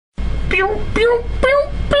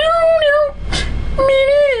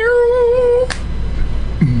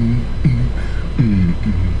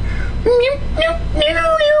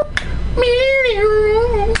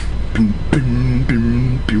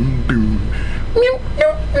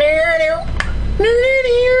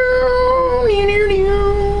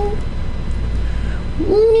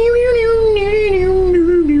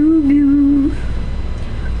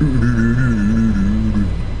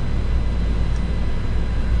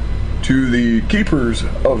To the keepers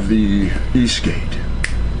of the East Gate.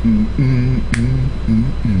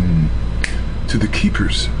 To the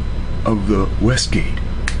keepers of the West Gate.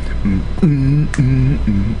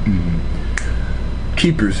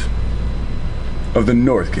 Keepers of the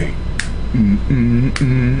North Gate.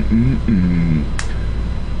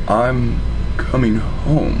 I'm coming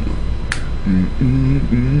home.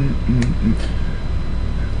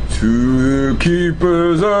 To the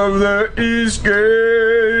keepers of the East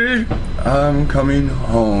Gate, I'm coming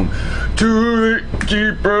home. To the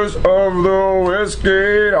keepers of the West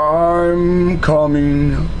Gate, I'm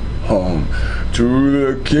coming home. To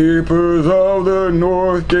the keepers of the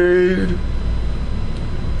North Gate,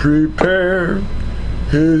 prepare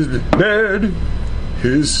his bed,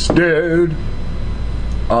 his stead.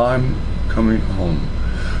 I'm coming home.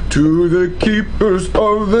 To the keepers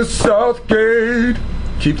of the South Gate,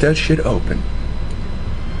 keep that shit open,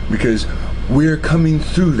 because we're coming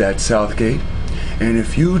through that South Gate, and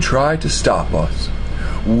if you try to stop us,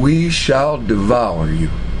 we shall devour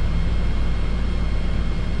you.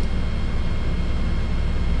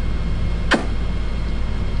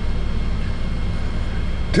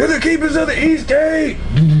 To the keepers of the East Gate,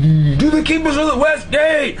 to the keepers of the West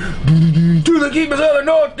Gate, to the keepers of the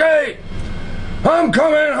North Gate, I'm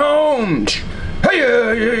coming home. Hey,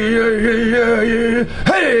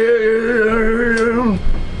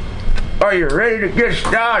 are you ready to get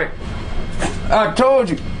started? I told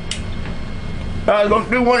you I was going to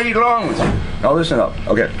do one of these long ones. Now listen up,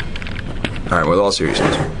 okay? Alright, with all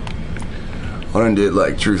seriousness, what I did,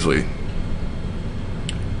 like, truthfully,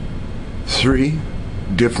 3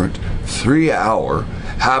 different 3-hour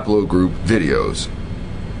haplogroup videos.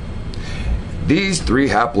 These 3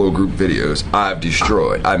 haplogroup videos I've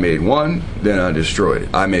destroyed. I made one, then I destroyed it.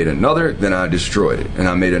 I made another, then I destroyed it. And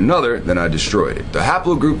I made another, then I destroyed it. The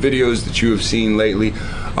haplogroup videos that you have seen lately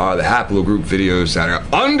are the haplogroup videos that are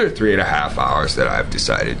under 3.5 hours that I've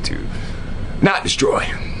decided to not destroy.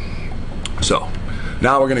 So,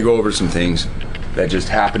 now we're going to go over some things that just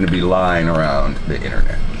happen to be lying around the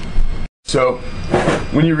internet. So,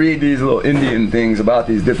 when you read these little Indian things about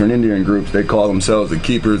these different Indian groups, they call themselves the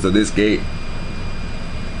keepers of this gate.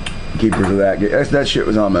 Keepers of that gate. That shit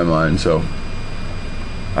was on my mind, so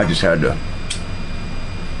I just had to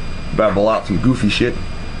babble out some goofy shit.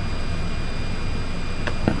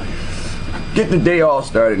 Get the day all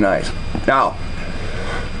started nice. Now,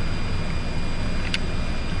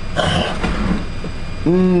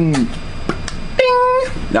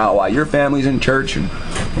 now while your family's in church and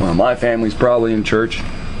while my family's probably in church,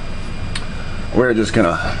 we're just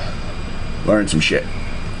gonna learn some shit.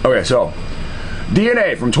 Okay, so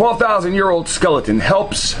DNA from 12,000-year-old skeleton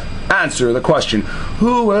helps answer the question,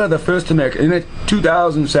 who were the first Americans? In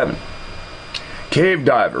 2007, cave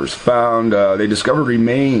divers found, they discovered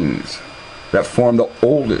remains that form the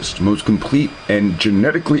oldest, most complete, and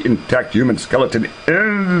genetically intact human skeleton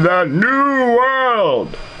in the New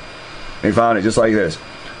World. They found it just like this,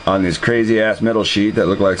 on this crazy-ass metal sheet that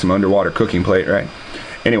looked like some underwater cooking plate, right?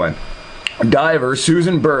 Anyway, diver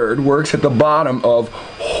Susan Bird works at the bottom of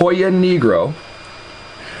Hoya Negro,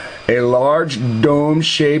 a large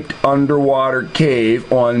dome-shaped underwater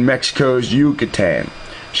cave on Mexico's Yucatan.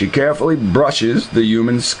 She carefully brushes the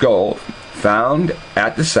human skull found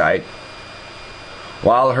at the site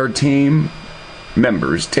while her team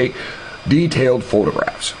members take detailed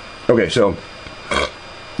photographs. Okay, so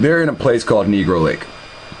they're in a place called Negro Lake.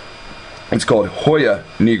 It's called Hoya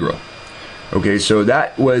Negro. Okay, so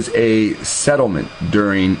that was a settlement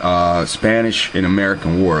during Spanish and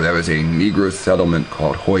American War. That was a Negro settlement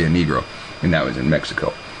called Hoya Negro, and that was in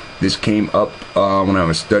Mexico. This came up when I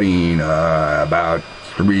was studying about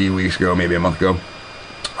 3 weeks ago, maybe a month ago.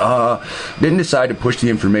 Didn't decide to push the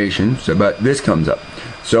information, but this comes up.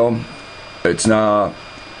 So, it's now,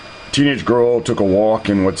 teenage girl took a walk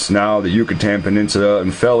in what's now the Yucatan Peninsula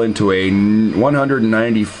and fell into a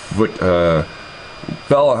 190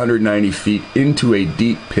 feet into a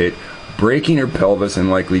deep pit, breaking her pelvis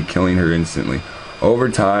and likely killing her instantly. Over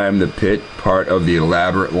time, the pit, part of the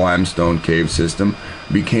elaborate limestone cave system,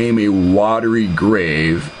 became a watery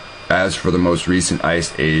grave. As for the most recent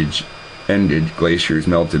ice age ended, glaciers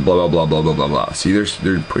melted, blah, blah, blah, blah, blah, blah, blah. See,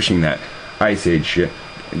 they're pushing that Ice Age shit.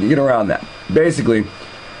 And you get around that. Basically,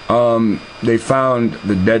 they found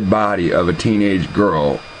the dead body of a teenage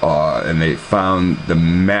girl, and they found the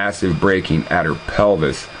massive breaking at her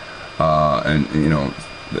pelvis. And, you know,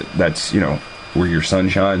 that's, you know, where your sun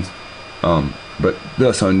shines. But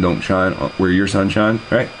the sun don't shine where your sun shines,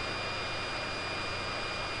 right?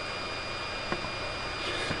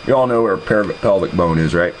 We all know where pelvic bone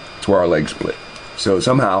is, right? It's where our legs split. So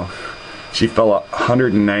somehow she fell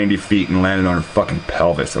 190 feet and landed on her fucking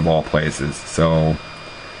pelvis, of all places. So,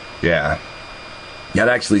 yeah. That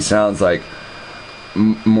actually sounds like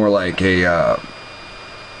more like a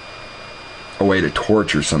way to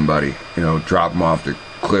torture somebody. You know, drop them off the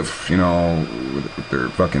cliff, you know, with their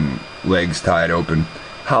fucking legs tied open.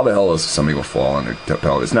 How the hell does somebody go fall on their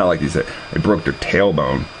pelvis? It's not like they broke their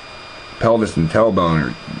tailbone. Pelvis and tailbone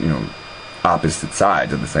are, you know, opposite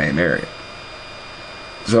sides of the same area.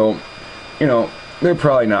 So, you know, they're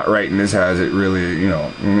probably not writing this as it really, you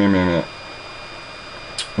know,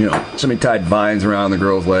 somebody tied vines around the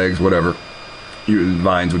girl's legs, whatever.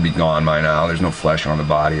 Vines would be gone by now. There's no flesh on the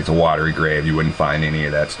body. It's a watery grave. You wouldn't find any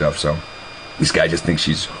of that stuff. So this guy just thinks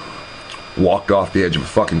she's walked off the edge of a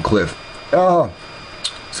fucking cliff. Oh,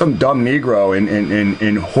 some dumb Negro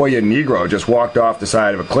in Hoya Negro just walked off the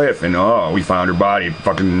side of a cliff, and oh, we found her body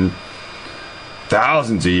fucking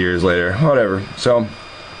thousands of years later. Whatever. So,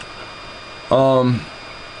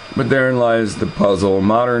 but therein lies the puzzle.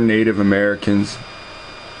 Modern Native Americans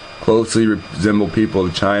closely resemble people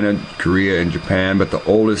of China, Korea, and Japan, but the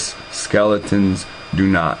oldest skeletons do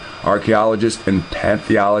not. Archaeologists and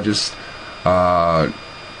pantheologists,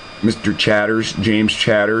 Mr. Chatters, James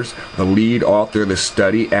Chatters, the lead author of the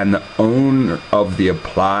study and the owner of the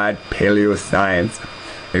Applied Paleoscience,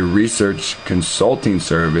 a research consulting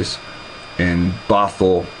service in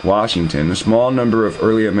Bothell, Washington. A small number of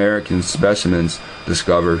early American specimens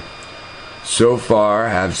discovered so far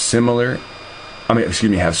have smaller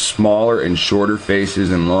and shorter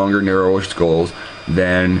faces and longer, narrower skulls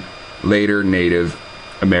than later Native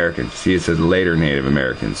Americans. See, it says later Native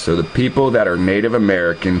Americans. So the people that are Native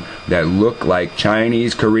American that look like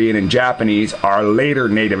Chinese, Korean, and Japanese are later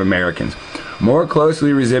Native Americans, more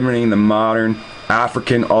closely resembling the modern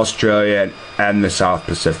African, Australian, and the South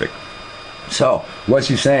Pacific. So what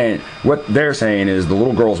they're saying is the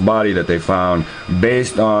little girl's body that they found,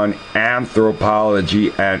 based on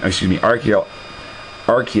anthropology and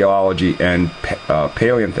archaeology and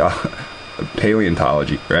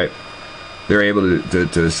paleontology, right? They're able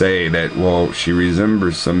to say that, well, she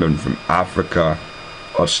resembles someone from Africa,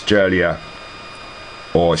 Australia,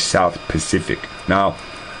 or South Pacific. Now,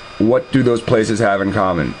 what do those places have in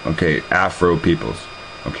common? Okay, Afro peoples.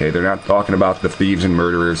 Okay, they're not talking about the thieves and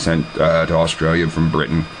murderers sent to Australia from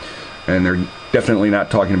Britain. And they're definitely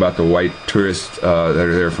not talking about the white tourists that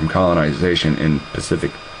are there from colonization in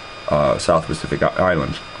South Pacific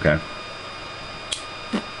Islands. Okay?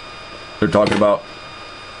 They're talking about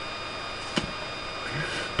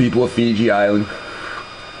people of Fiji Island,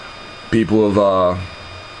 people of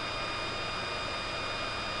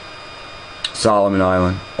Solomon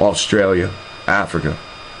Island, Australia, Africa,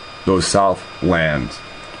 those south lands,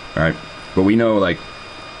 right? But we know, like,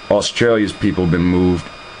 Australia's people have been moved,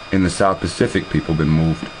 and the South Pacific people have been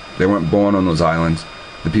moved. They weren't born on those islands.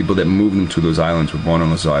 The people that moved them to those islands were born on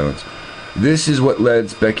those islands. This is what led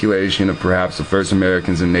speculation of perhaps the first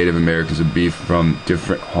Americans and Native Americans would be from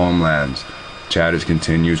different homelands. Chatters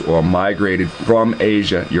continues, or migrated from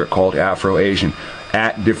Asia, you're called Afro-Asian,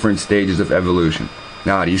 at different stages of evolution.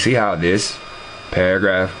 Now, do you see how this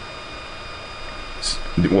paragraph,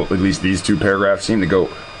 well, at least these two paragraphs, seem to go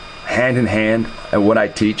hand in hand at what I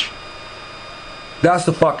teach? That's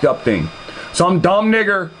the fucked up thing. Some dumb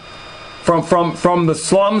nigger from the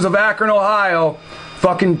slums of Akron, Ohio,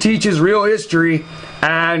 fucking teaches real history,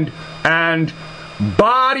 and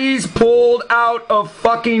bodies pulled out of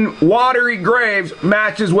fucking watery graves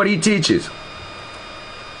matches what he teaches.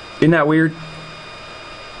 Isn't that weird?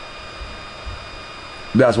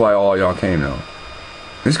 That's why all y'all came though.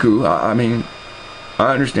 It's cool. I mean,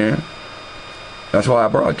 I understand. That's why I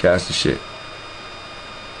broadcast the shit.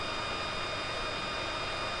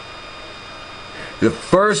 The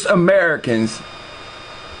first Americans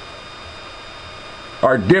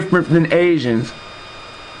are different than Asians.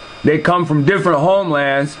 They come from different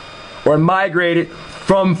homelands or migrated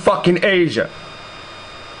from fucking Asia.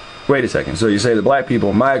 Wait a second. So you say the black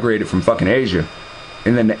people migrated from fucking Asia,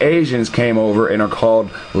 and then the Asians came over and are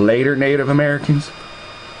called later Native Americans?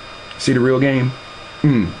 See the real game?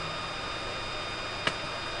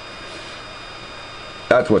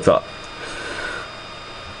 That's what's up.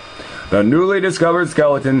 The newly discovered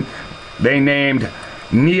skeleton they named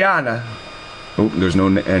Niana. Oh, there's no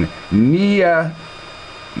and Nia,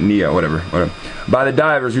 whatever. By the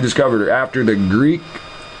divers who discovered her after the Greek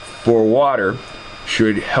for water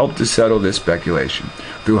should help to settle this speculation.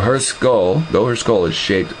 Through her skull, though her skull is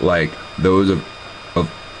shaped like those of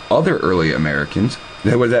other early Americans.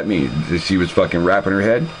 What does that mean? That she was fucking wrapping her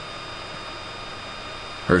head?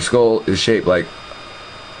 Her skull is shaped like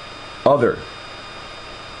other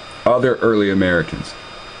early Americans.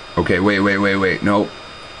 Okay, wait.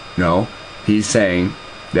 No. He's saying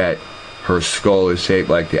that her skull is shaped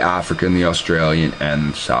like the African, the Australian,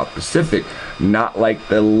 and South Pacific, not like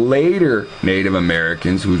the later Native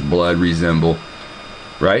Americans whose blood resemble,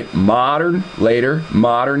 right? Modern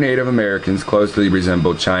Native Americans closely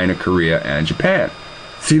resemble China, Korea, and Japan.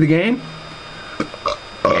 See the game?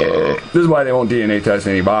 This is why they won't DNA test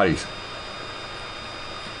any bodies.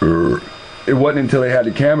 It wasn't until they had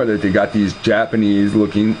the camera that they got these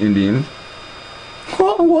Japanese-looking Indians.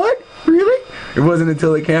 What? Really? It wasn't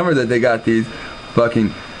until the camera that they got these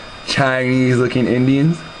fucking Chinese-looking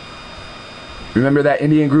Indians. Remember that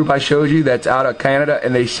Indian group I showed you that's out of Canada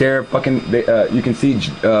and they share fucking... you can see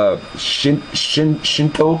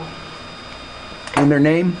Shinto in their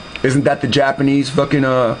name? Isn't that the Japanese fucking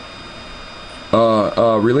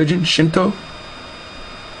religion? Shinto?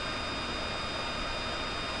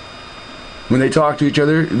 When they talk to each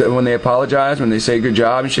other, when they apologize, when they say good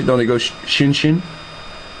job and shit, don't they go shin?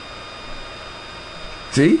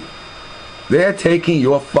 See? They're taking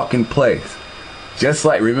your fucking place. Just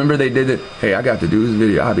like, remember they did it, hey, I got to do this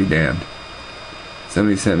video, I'll be damned.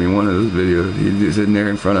 Somebody sent me one of those videos. He's sitting there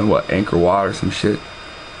in front of, what, Anchor Watt or some shit?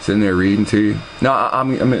 Sitting there reading to you. No,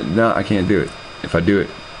 I can't do it. If I do it,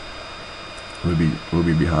 we'll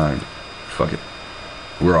be behind. Fuck it.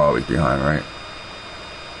 We're always behind, right?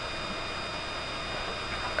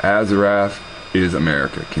 Azarath is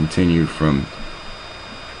America. Continued from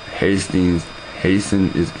Hastings. Hasten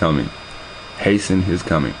is coming.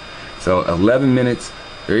 So 11 minutes.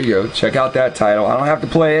 There you go. Check out that title. I don't have to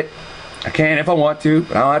play it. I can if I want to,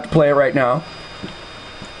 but I don't have to play it right now.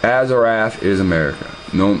 Azarath is America.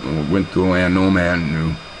 No, went through a land no man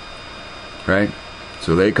knew. Right?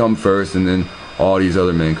 So they come first, and then all these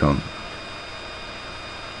other men come.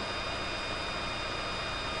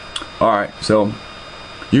 Alright, so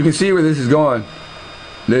you can see where this is going.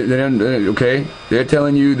 Okay? They're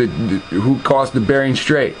telling you that who caused the Bering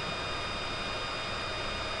Strait.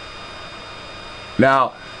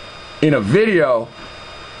 Now, in a video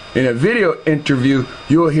interview,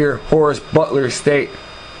 you'll hear Horace Butler state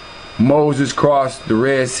Moses crossed the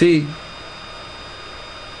Red Sea.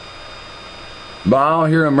 But I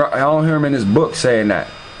don't hear him in his book saying that.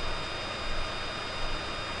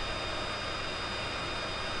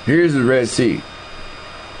 Here's the Red Sea.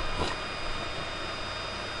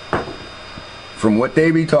 From what they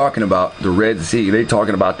be talking about, the Red Sea, they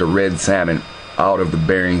talking about the red salmon out of the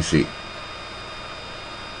Bering Sea.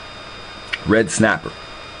 Red snapper.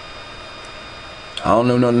 I don't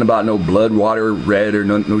know nothing about no blood water red or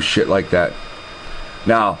no shit like that.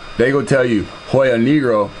 Now, they go tell you Hoya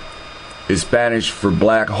Negro is Spanish for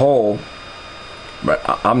black hole, but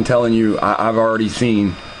I'm telling you, I've already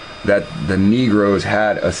seen that the Negroes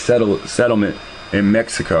had a settlement in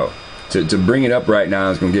Mexico. To bring it up right now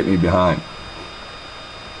is going to get me behind.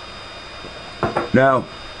 Now,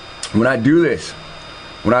 when I do this,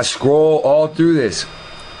 when I scroll all through this,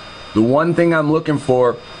 the one thing I'm looking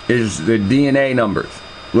for is the DNA numbers,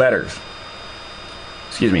 letters.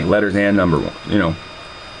 Excuse me, letters and number one. You know,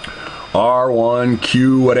 R1,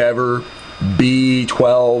 Q, whatever,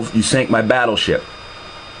 B12. You sank my battleship.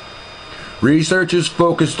 Researchers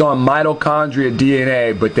focused on mitochondria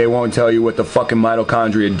DNA, but they won't tell you what the fucking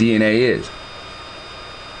mitochondria DNA is,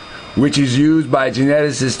 which is used by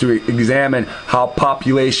geneticists to examine how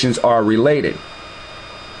populations are related.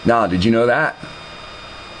 Now, did you know that?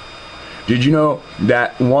 Did you know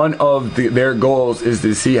that one of their goals is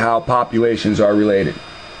to see how populations are related?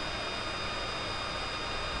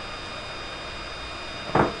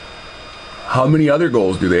 How many other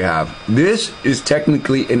goals do they have? This is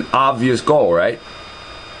technically an obvious goal, right?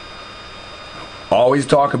 Always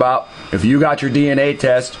talk about if you got your DNA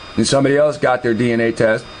test and somebody else got their DNA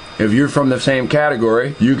test, if you're from the same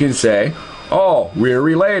category, you can say, oh, we're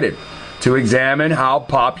related, to examine how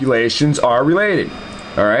populations are related.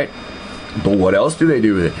 All right? But what else do they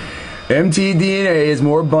do with it? mtDNA is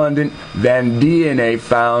more abundant than DNA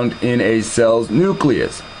found in a cell's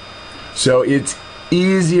nucleus. So it's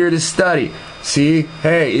easier to study. See?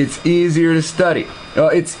 Hey, it's easier to study.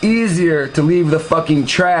 It's easier to leave the fucking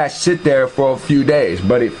trash sit there for a few days,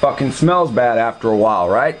 but it fucking smells bad after a while,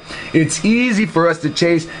 right? It's easy for us to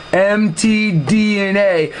chase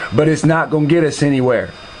mtDNA, but it's not gonna get us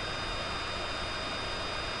anywhere.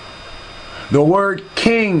 The word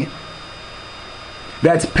king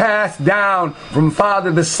that's passed down from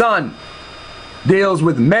father to son deals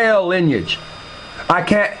with male lineage. I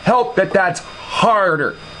can't help that that's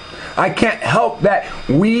harder. I can't help that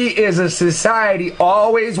we as a society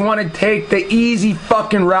always want to take the easy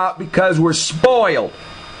fucking route because we're spoiled.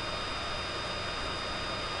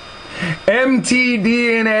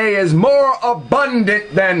 mtDNA is more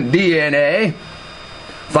abundant than DNA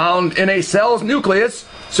found in a cell's nucleus,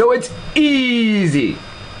 so it's easy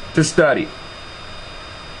to study.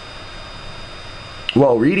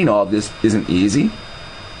 Well, reading all this isn't easy.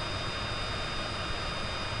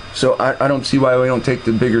 So I don't see why we don't take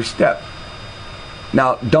the bigger step.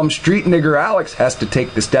 Now, dumb street nigger Alex has to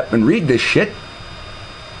take the step and read this shit.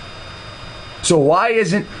 So why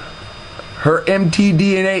isn't her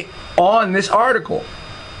mtDNA on this article?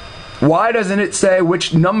 Why doesn't it say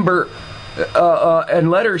which number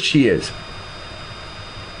and letter she is?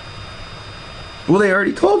 Well, they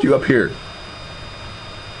already told you up here.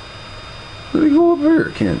 Let me go up here,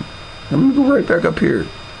 Ken. Let me go right back up here.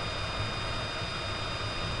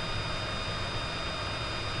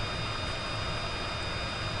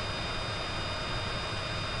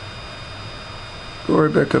 Go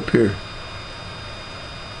right back up here.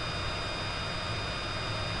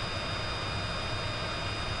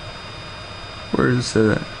 Where does it say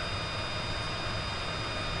that?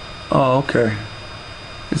 Oh, okay.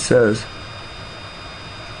 It says,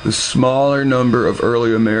 the smaller number of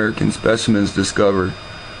early American specimens discovered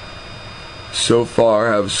so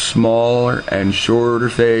far have smaller and shorter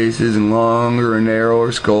faces and longer and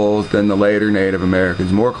narrower skulls than the later Native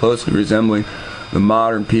Americans, more closely resembling the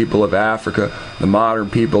modern people of Africa, the modern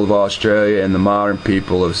people of Australia, and the modern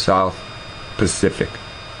people of South Pacific.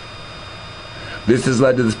 This has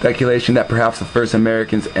led to the speculation that perhaps the first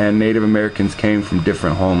Americans and Native Americans came from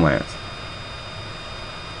different homelands.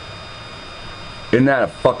 Isn't that a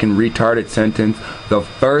fucking retarded sentence? The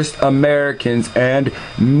first Americans and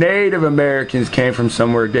Native Americans came from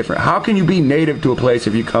somewhere different. How can you be native to a place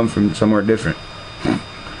if you come from somewhere different?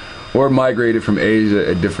 Or migrated from Asia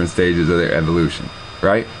at different stages of their evolution,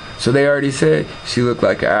 right? So they already said she looked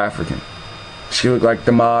like an African. She looked like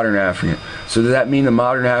the modern African. So does that mean the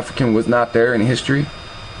modern African was not there in history?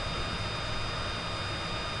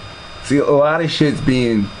 See, a lot of shit's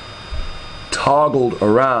being toggled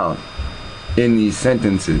around in these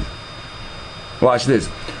sentences. Watch this.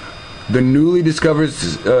 The newly discovered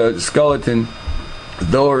skeleton,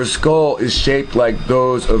 though her skull is shaped like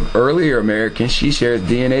those of earlier Americans, she shares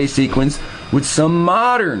DNA sequence with some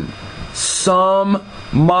modern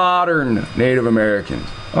Native Americans.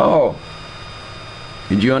 Oh,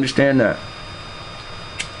 did you understand that?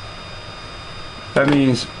 That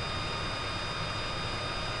means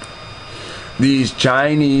these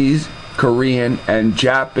Chinese, Korean, and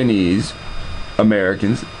Japanese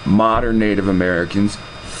Americans, modern Native Americans,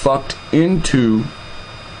 fucked into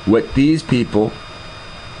what these people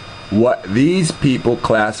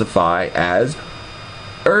classify as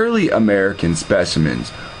early American specimens,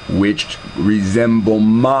 which resemble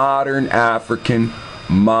modern African,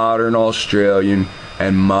 modern Australian,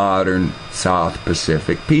 and modern South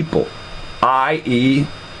Pacific people, i.e.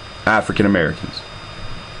 African Americans.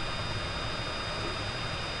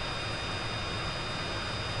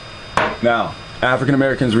 Now, African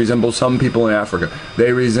Americans resemble some people in Africa.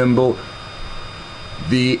 They resemble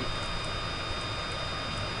the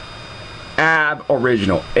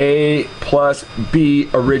Aboriginal, A plus B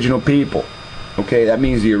original people. Okay, that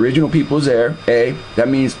means the original people is there, A. That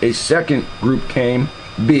means a second group came,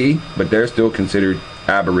 B, but they're still considered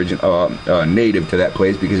Aboriginal, native to that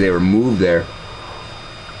place because they were moved there,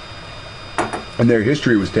 and their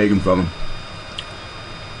history was taken from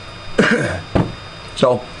them.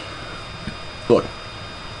 So, look,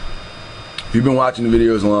 if you've been watching the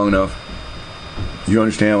videos long enough, you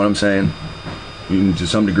understand what I'm saying. To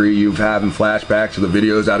some degree, you've having flashbacks of the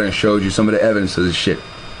videos I done showed you some of the evidence of this shit.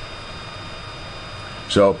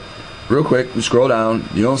 So, real quick, scroll down.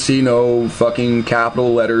 You don't see no fucking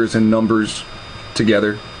capital letters and numbers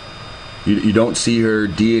together. You don't see her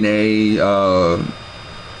DNA,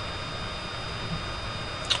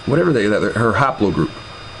 whatever her haplogroup.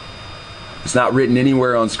 It's not written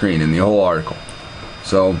anywhere on screen in the whole article.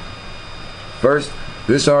 So, first,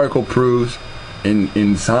 this article proves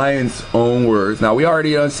in science own words. Now, we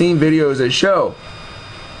already seen videos that show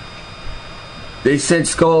They sent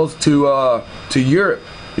skulls to Europe,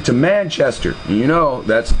 to Manchester. You know,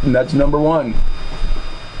 that's number one.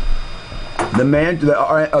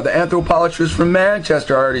 The anthropologist from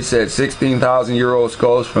Manchester already said 16,000-year-old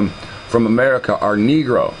skulls from America are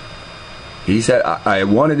Negro. He said, I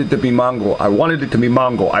wanted it to be Mongol. I wanted it to be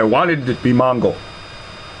Mongol. I wanted it to be Mongol.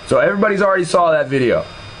 So everybody's already saw that video.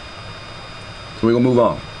 So we're going to move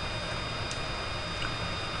on.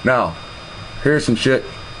 Now, here's some shit.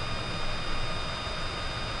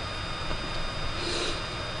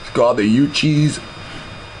 It's called the Uchis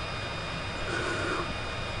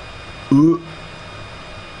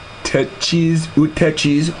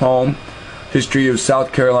Utechis home history of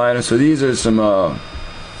South Carolina. So these are some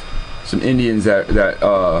Indians that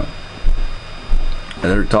are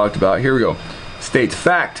talked about. Here we go. States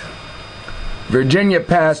fact: Virginia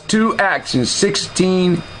passed 2 acts in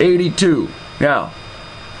 1682. Now,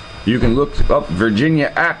 you can look up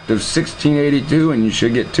Virginia Act of 1682 and you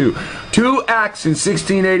should get 2 acts in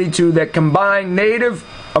 1682 that combine Native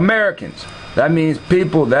Americans. That means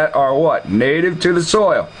people that are what? Native to the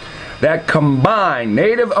soil. That combine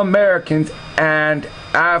Native Americans and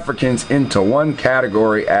Africans into one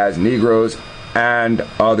category as Negroes and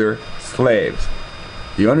other slaves.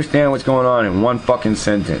 You understand what's going on in one fucking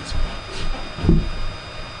sentence?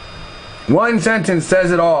 One sentence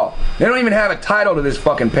says it all. They don't even have a title to this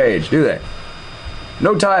fucking page, do they?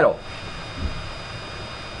 No title.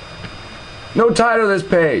 No title to this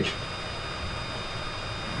page.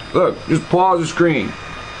 Look, just pause the screen.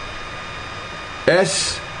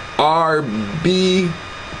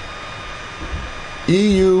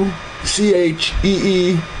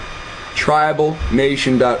 SRBEUCHEE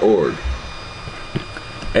tribalnation.org.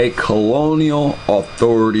 A colonial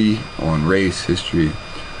authority on race history.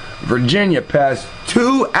 Virginia passed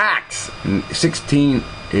 2 acts in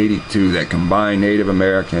 1682 that combine Native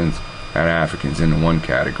Americans and Africans into one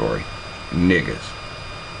category: niggas,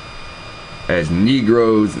 as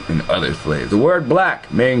Negroes and other slaves. The word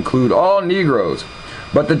black may include all Negroes,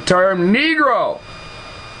 but the term Negro,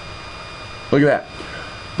 look at that,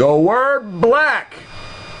 the word black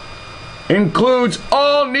includes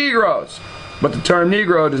all Negroes, but the term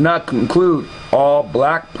Negro does not include all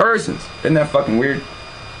black persons. Isn't that fucking weird?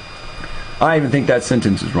 I even think that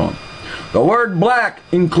sentence is wrong. The word black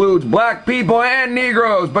includes black people and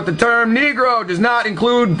Negroes, but the term Negro does not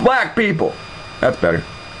include black people. That's better.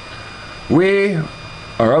 We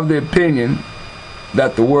are of the opinion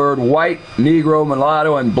that the word white, Negro,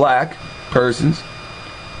 mulatto, and black persons,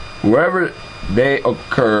 wherever they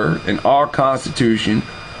occur in our Constitution,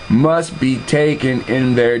 must be taken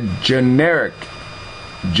in their generic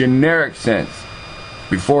sense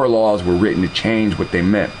before laws were written to change what they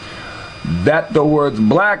meant. That the words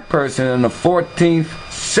black person in the 14th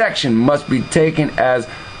section must be taken as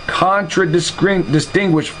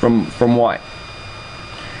distinguished from white,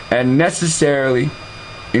 and necessarily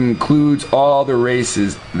includes all the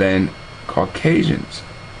races than Caucasians.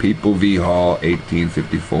 People v. Hall,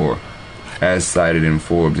 1854, as cited in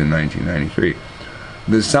Forbes in 1993.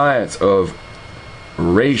 The science of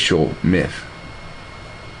racial myth,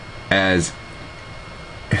 as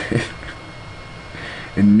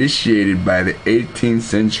initiated by the 18th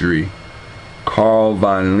century Carlos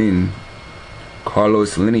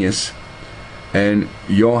Linnaeus, and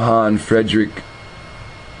Johann Friedrich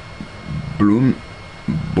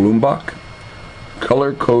Blumenbach,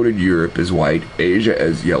 color-coded Europe as white, Asia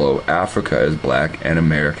as yellow, Africa as black, and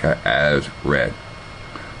America as red,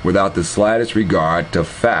 without the slightest regard to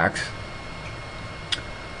facts.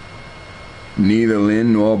 Neither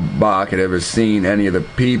Lin nor Bach had ever seen any of the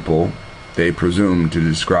people they presumed to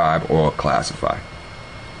describe or classify.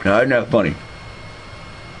 Now, isn't that funny?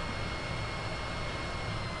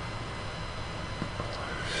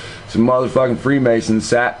 Some motherfucking Freemasons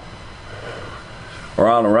sat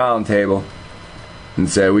around a round table and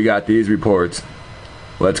said, we got these reports,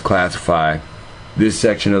 let's classify this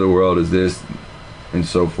section of the world as this, and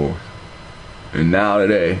so forth. And now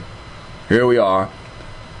today, here we are,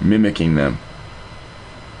 mimicking them.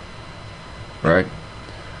 Right?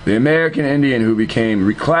 The American Indian who became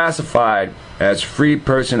reclassified as free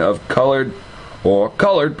person of colored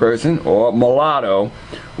person or mulatto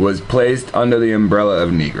was placed under the umbrella of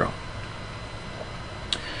Negro.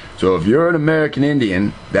 So if you're an American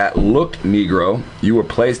Indian that looked Negro, you were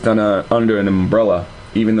placed under an umbrella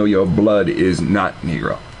even though your blood is not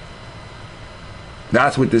Negro.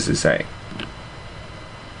 That's what this is saying.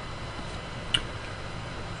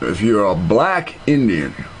 If you're a black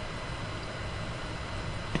Indian,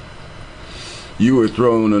 you were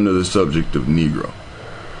thrown under the subject of Negro.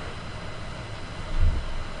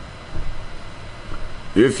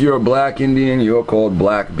 If you're a black Indian, you're called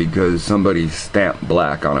black because somebody stamped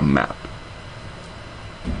black on a map.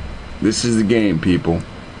 This is the game, people.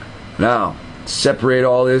 Now, separate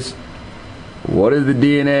all this. What is the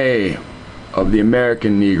DNA of the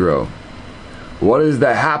American Negro? What is the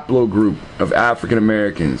haplogroup of African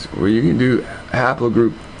Americans? Well, you can do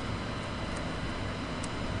haplogroup.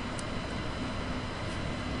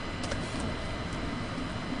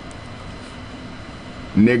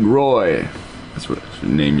 Negroid. That's what you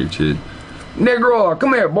name your kid. Negroid,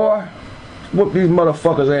 come here, boy. Whoop these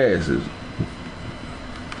motherfuckers' asses.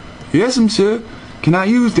 Yes, sir. Can I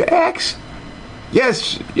use the axe?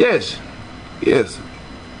 Yes, yes, yes.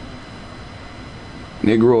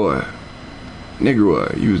 Negroid.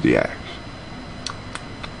 Negroid, use the axe.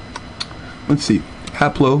 Let's see.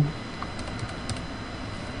 Haplo.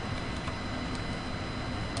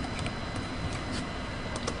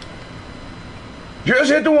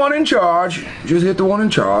 Just hit the one in charge. Just hit the one in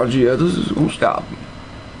charge. Yeah, this is gonna stop.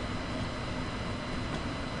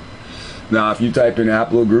 Now, if you type in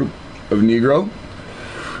haplogroup of Negro,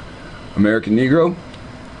 American Negro,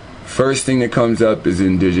 first thing that comes up is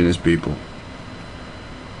indigenous people.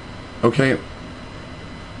 Okay?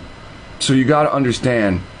 So you gotta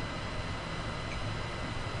understand,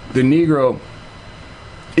 the Negro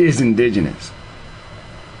is indigenous.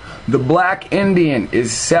 The black Indian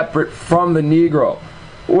is separate from the Negro,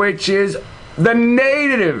 which is the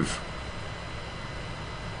native.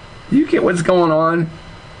 You get what's going on?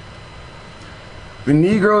 The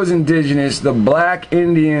Negro is indigenous, the black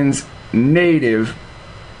Indians native,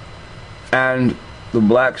 and the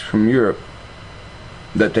blacks from Europe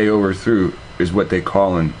that they overthrew is what they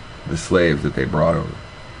calling the slaves that they brought over.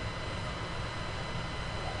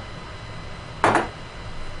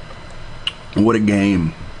 What a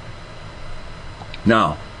game.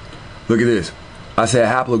 Now, look at this. I said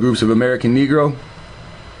haplogroups of American Negro,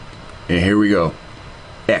 and here we go.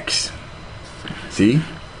 X. See?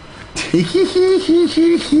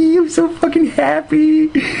 I'm so fucking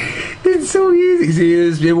happy. It's so easy. See,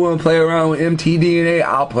 if you want to play around with mtDNA,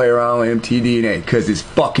 I'll play around with mtDNA because it's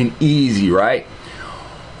fucking easy, right?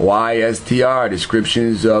 YSTR,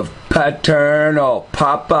 descriptions of paternal,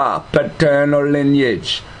 paternal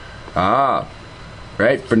lineage.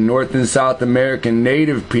 Right? For North and South American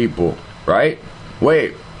native people, right?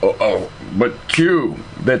 Wait, but Q,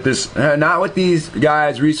 that this, not what these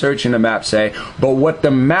guys researching the map say, but what the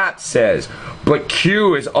map says. But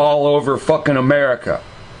Q is all over fucking America,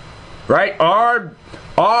 right?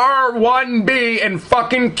 R1B and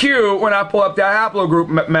fucking Q when I pull up that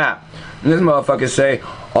haplogroup map. And this motherfucker say,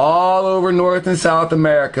 all over North and South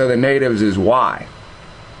America, the natives is Y.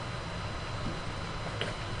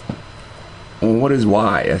 Well, what is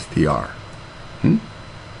YSTR?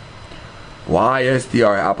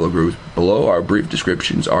 YSTR haplogroups below our brief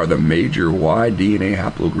descriptions are the major Y DNA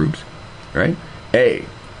haplogroups, right? A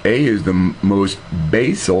is the most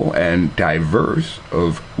basal and diverse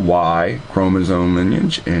of Y chromosome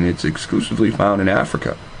lineage, and it's exclusively found in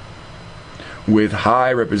Africa, with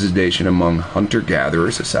high representation among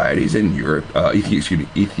hunter-gatherer societies in Europe,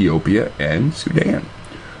 Ethiopia, and Sudan.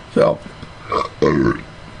 So,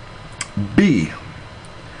 B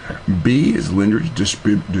is lineage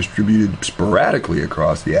distributed sporadically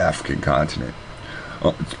across the African continent.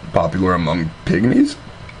 It's popular among pygmies,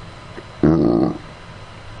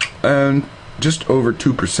 and just over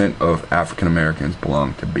 2% of African Americans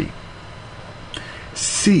belong to B.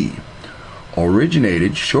 C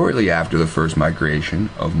originated shortly after the first migration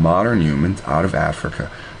of modern humans out of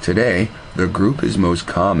Africa. Today, the group is most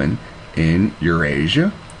common in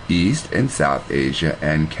Eurasia, East and South Asia,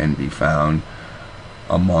 and can be found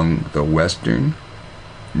among the Western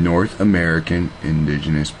North American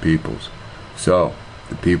indigenous peoples. So,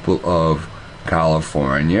 the people of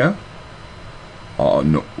California, all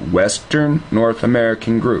Western North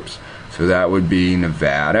American groups. So that would be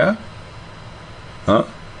Nevada, that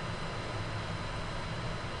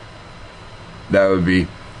would be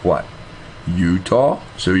what? Utah.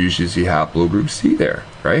 So you should see haplogroup C there,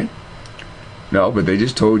 right? No, but they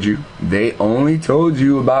just told you. They only told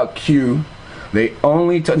you about Q. They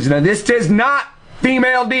only told you. Now, this is not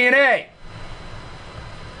female DNA.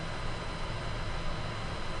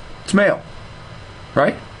 It's male,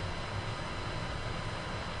 right?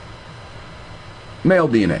 Male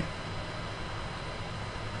DNA.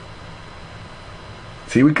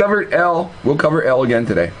 See, we covered L. We'll cover L again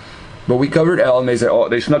today. But we covered L, and they said, oh,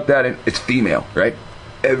 they snuck that in. It's female, right?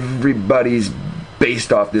 Everybody's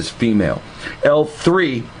based off this female.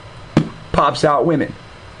 L3 pops out women.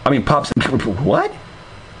 I mean, pops. What?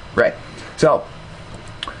 Right. So,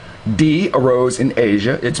 D arose in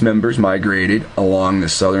Asia. Its members migrated along the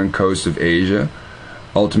southern coast of Asia,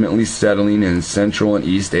 ultimately settling in Central and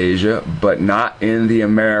East Asia, but not in the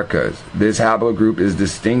Americas. This haplogroup is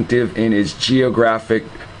distinctive in its geographic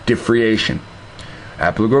differentiation.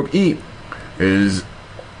 Haplogroup E is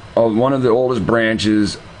one of the oldest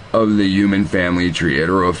branches of the human family tree. It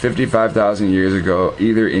arose 55,000 years ago,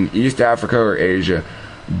 either in East Africa or Asia.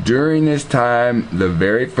 During this time, the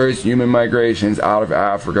very first human migrations out of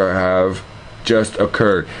Africa have just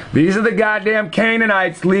occurred. These are the goddamn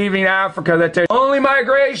Canaanites leaving Africa. That's their only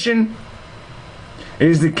migration,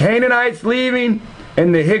 is the Canaanites leaving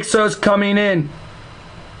and the Hyksos coming in.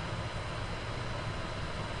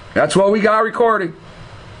 That's what we got recorded.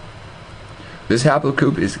 This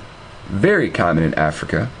haplogroup is very common in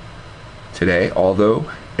Africa today, although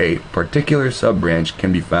a particular sub-branch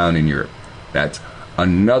can be found in Europe. That's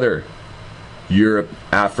another Europe,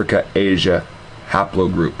 Africa, Asia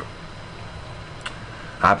haplogroup.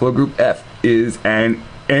 Haplogroup F is an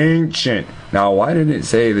ancient. Now, why didn't it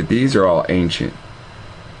say that these are all ancient?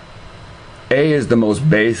 A is the most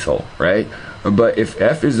basal, right? But if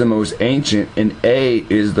F is the most ancient and A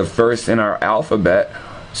is the first in our alphabet,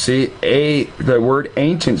 see, A, the word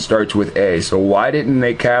ancient starts with A. So why didn't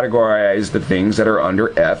they categorize the things that are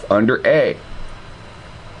under F under A?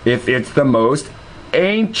 If it's the most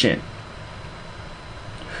ancient.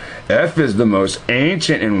 F is the most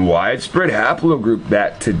ancient and widespread haplogroup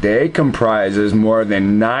that today comprises more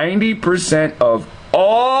than 90% of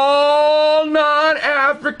all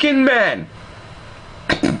non-African men.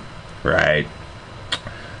 Right.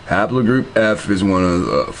 Haplogroup F is one of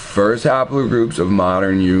the first haplogroups of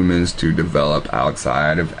modern humans to develop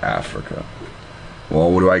outside of Africa. Well,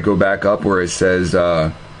 what do I go back up where it says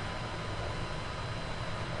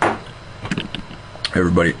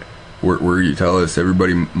everybody, where you tell us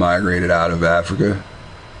everybody migrated out of Africa?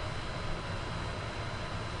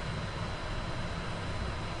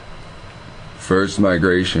 First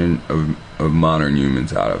migration of modern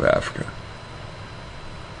humans out of Africa.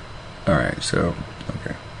 Alright, so,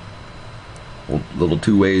 okay. Little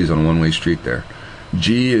two ways on a one-way street there.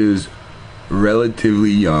 G is relatively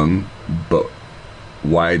young, but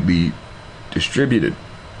widely distributed.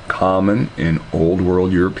 Common in Old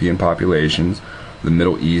World European populations, the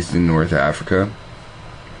Middle East and North Africa,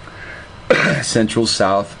 Central,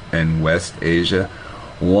 South, and West Asia.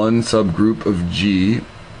 One subgroup of G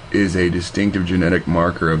is a distinctive genetic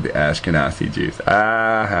marker of the Ashkenazi Jews.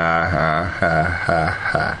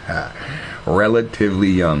 Relatively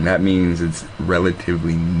young. That means it's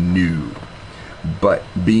relatively new. But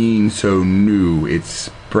being so new, it's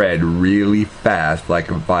spread really fast like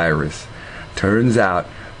a virus. Turns out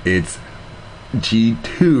it's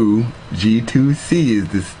G2, G2C is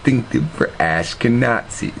distinctive for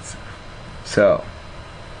Ashkenazis. So,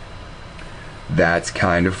 that's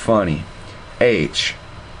kind of funny. H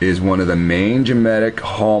is one of the main genetic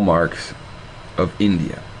hallmarks of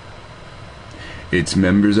India. Its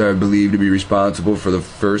members are believed to be responsible for the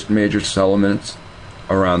first major settlements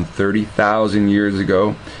around 30,000 years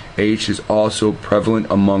ago. H is also prevalent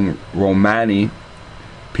among Romani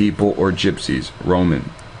people or gypsies. Roman.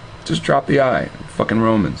 Just drop the I. Fucking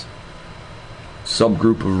Romans.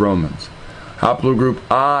 Subgroup of Romans. Haplogroup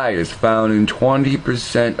I is found in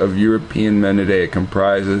 20% of European men today. It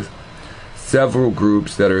comprises several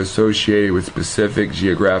groups that are associated with specific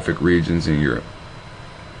geographic regions in Europe.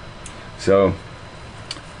 So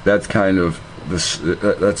that's kind of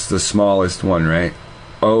that's the smallest one, right?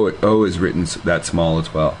 O is written that small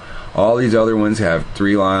as well. All these other ones have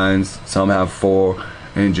 3 lines, some have 4,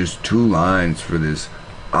 and just 2 lines for this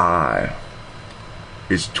I.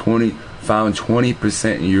 It's found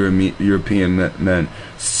 20% in European men.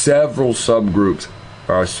 Several subgroups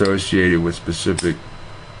are associated with specific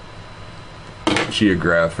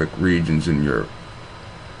geographic regions in Europe.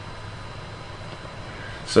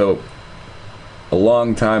 So, a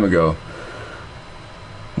long time ago,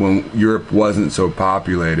 when Europe wasn't so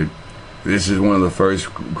populated, this is one of the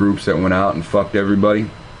first groups that went out and fucked everybody.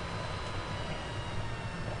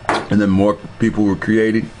 And then more people were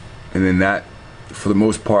created, and then that, for the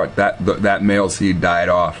most part, that male seed died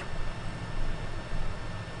off.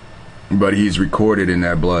 But he's recorded in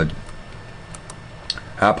their blood.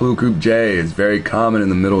 Haplogroup J is very common in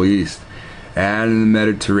the Middle East and in the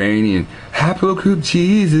Mediterranean. Haplogroup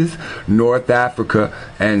G is North Africa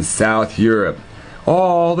and South Europe.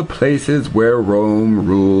 All the places where Rome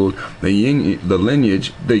ruled. The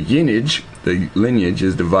lineage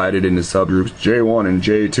is divided into subgroups J1 and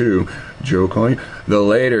J2. Jokingly, the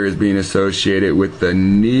later is being associated with the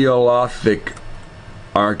Neolithic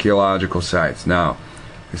archaeological sites. Now,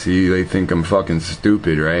 you see, they think I'm fucking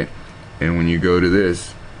stupid, right? And when you go to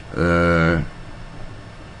this,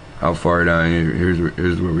 how far down?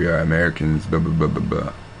 Here's where we are. Americans. Blah blah blah blah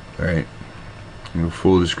blah. All right.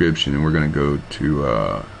 Full description, and we're gonna go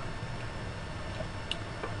to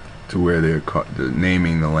where they're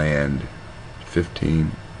naming the land.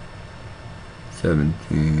 15,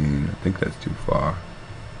 17. I think that's too far.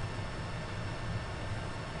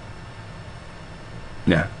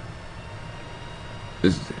 Yeah.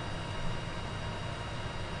 This is it.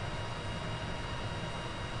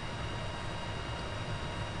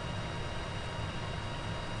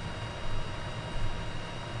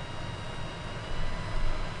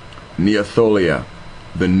 Neotholia,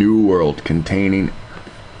 the New World, containing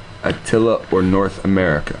Attila or North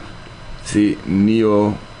America. See,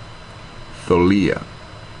 Neotholia.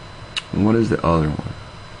 And what is the other one?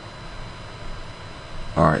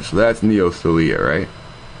 Alright, so that's Neotholia, right?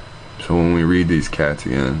 So when we read these cats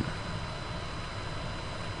again.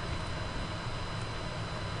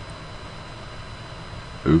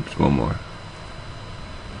 Oops, one more.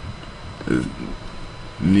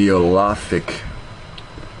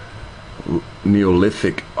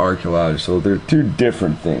 Neolithic archaeology. So they're two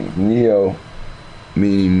different things. Neo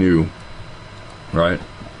meaning new, right?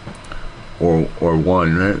 Or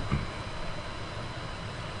one, right?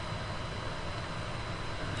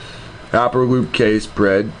 Haplogroup K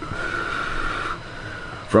spread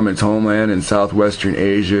from its homeland in southwestern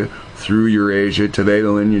Asia through Eurasia. Today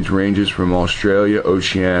the lineage ranges from Australia,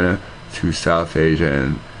 Oceania to South Asia,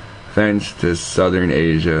 and thence to southern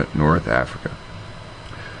Asia, North Africa.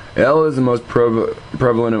 L is the most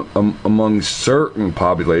prevalent among certain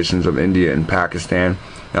populations of India and Pakistan.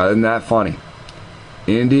 Now, isn't that funny?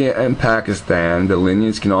 India and Pakistan, the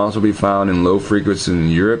lineage can also be found in low frequencies in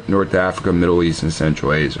Europe, North Africa, Middle East, and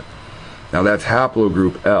Central Asia. Now, that's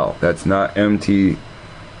haplogroup L. That's not mtDNA.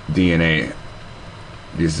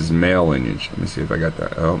 This is male lineage. Let me see if I got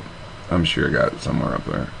that. Oh, I'm sure I got it somewhere up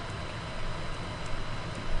there.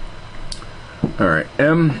 Alright,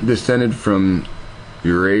 M descended from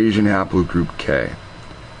Eurasian haplogroup K.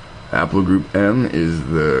 Haplogroup M is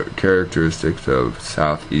the characteristics of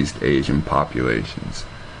Southeast Asian populations.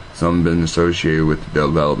 Some have been associated with the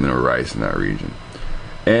development of rice in that region.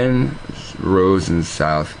 N rose in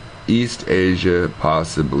Southeast Asia,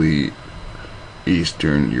 possibly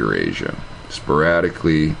Eastern Eurasia.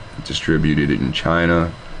 Sporadically distributed in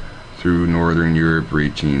China through Northern Europe,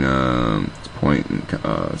 reaching its point,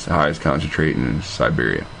 its highest concentration in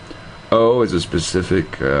Siberia. O is a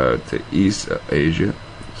specific to East Asia.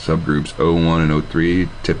 Subgroups O1 and O3,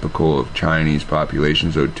 typical of Chinese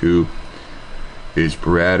populations. O2 is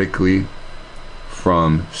sporadically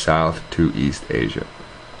from South to East Asia.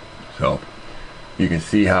 So you can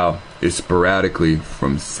see how it's sporadically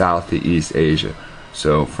from South to East Asia.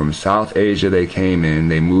 So from South Asia they came in,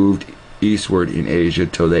 they moved eastward in Asia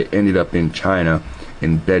till they ended up in China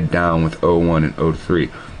and bed down with O1 and O3.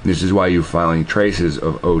 This is why you're finding traces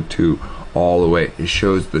of O2 all the way. It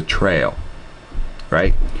shows the trail,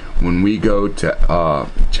 right? When we go to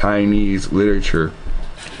Chinese literature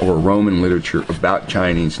or Roman literature about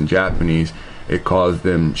Chinese and Japanese, it calls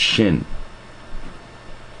them Shin.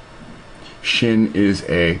 Shin is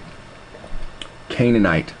a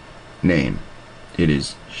Canaanite name. It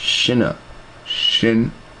is Shinna.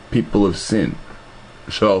 Shin, people of sin.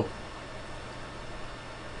 So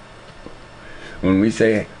when we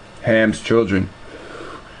say Ham's children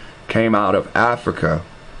came out of Africa,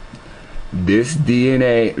 this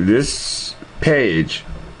DNA, this page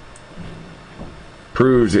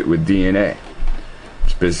proves it with DNA.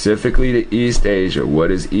 Specifically to East Asia. What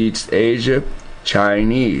is East Asia?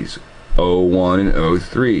 Chinese. O1 and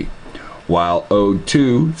O3. While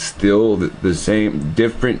O2, still the same,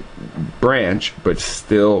 different branch, but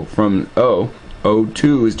still from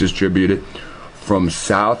O2 is distributed from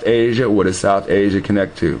South Asia. What does South Asia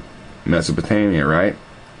connect to? Mesopotamia, right?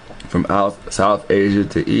 From South Asia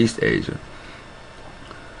to East Asia.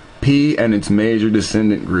 P and its major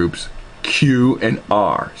descendant groups, Q and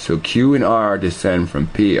R. So Q and R descend from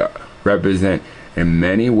P, represent in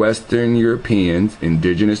many Western Europeans,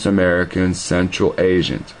 indigenous Americans, Central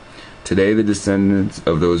Asians. Today the descendants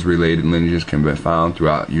of those related lineages can be found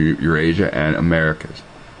throughout Eurasia and Americas.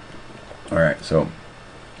 Alright, so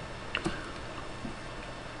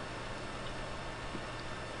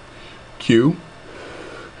Q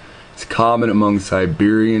is common among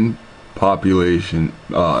Siberian population,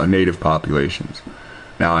 native populations.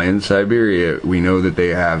 Now in Siberia, we know that they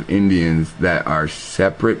have Indians that are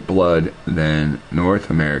separate blood than North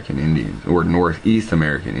American Indians, or Northeast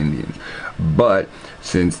American Indians. But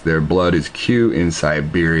since their blood is Q in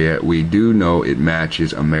Siberia, we do know it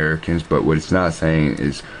matches Americans, but what it's not saying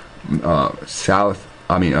is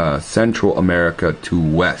Central America to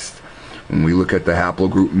west. When we look at the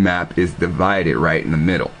haplogroup map, it's divided right in the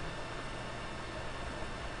middle.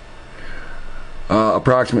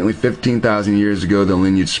 Approximately 15,000 years ago, the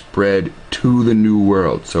lineage spread to the New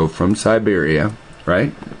World. So from Siberia,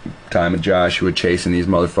 right? Time of Joshua chasing these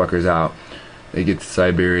motherfuckers out. They get to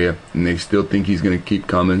Siberia, and they still think he's going to keep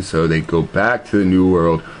coming, so they go back to the New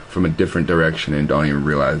World from a different direction and don't even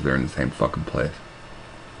realize they're in the same fucking place.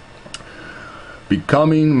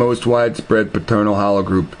 Becoming most widespread paternal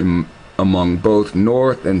haplogroup among both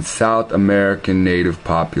North and South American native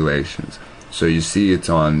populations. So you see it's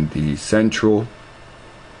on the central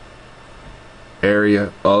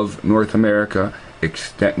area of North America.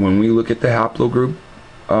 When we look at the haplogroup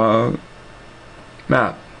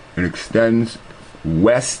map, it extends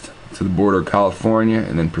west to the border of California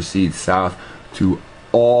and then proceeds south to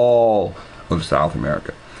all of South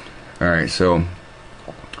America. Alright, so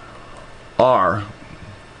R,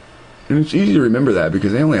 and it's easy to remember that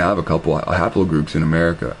because they only have a couple of haplogroups in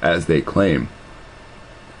America, as they claim.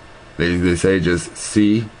 They say just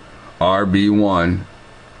C, RB1,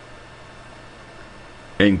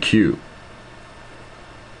 and Q.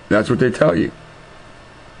 That's what they tell you.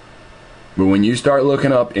 But when you start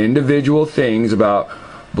looking up individual things about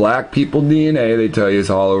black people DNA, they tell you it's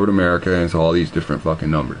all over America and it's all these different fucking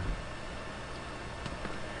numbers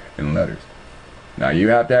and letters. Now you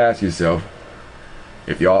have to ask yourself,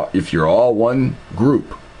 if you're all one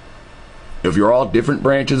group, if you're all different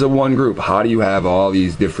branches of one group, how do you have all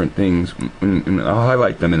these different things? And I'll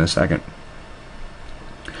highlight them in a second.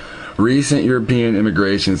 Recent European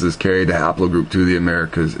immigrations has carried the haplogroup to the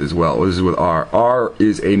Americas as well. This is with R. R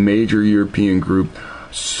is a major European group.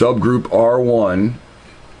 Subgroup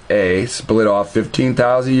R1A split off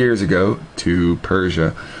 15,000 years ago to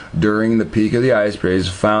Persia during the peak of the ice age,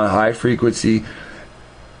 found high frequency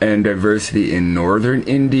and diversity in northern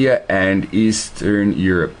India and eastern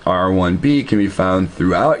Europe. R1b can be found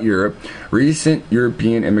throughout Europe. Recent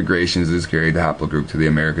European immigrations has carried the haplogroup to the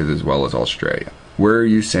Americas as well as Australia, where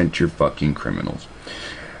you sent your fucking criminals.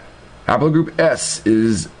 Haplogroup S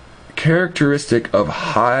is characteristic of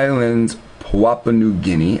highlands Papua New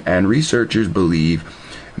Guinea, and researchers believe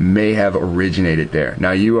may have originated there.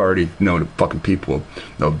 Now you already know the fucking people.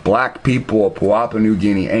 The black people of Papua New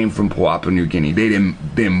Guinea ain't from Papua New Guinea. They didn't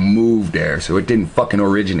move there, so it didn't fucking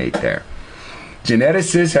originate there.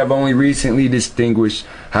 Geneticists have only recently distinguished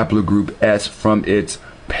haplogroup S from its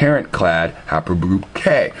parent-clad haplogroup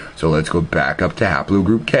K. So let's go back up to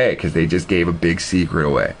haplogroup K, because they just gave a big secret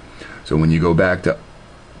away. So when you go back to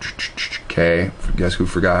K, guess who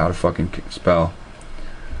forgot how to fucking spell?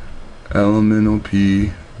 Elemental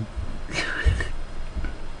P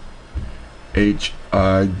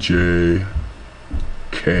H-I-J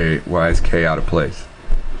K. Why is K out of place?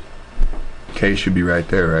 K should be right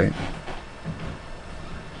there, right?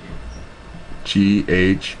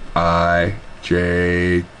 G-H-I-J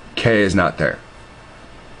K is not there.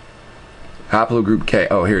 Haplogroup K.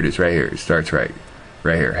 Oh, here it is, right here. It starts right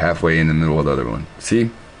here, halfway in the middle of the other one.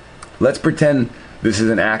 See? Let's pretend this is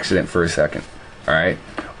an accident for a second. Alright?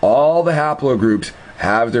 All the haplogroups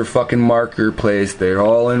have their fucking marker placed. They're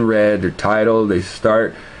all in red. They're titled. They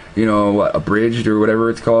start, abridged or whatever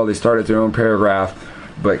it's called. They start at their own paragraph.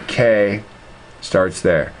 But K starts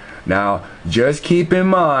there. Now, just keep in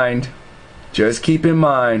mind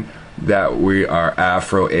that we are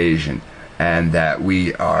Afro-Asian and that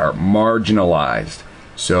we are marginalized.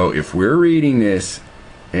 So if we're reading this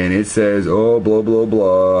and it says, oh, blah, blah,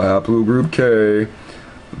 blah, haplogroup K,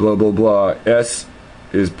 blah, blah, blah, S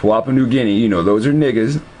is Papua New Guinea, those are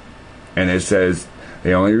niggas, and it says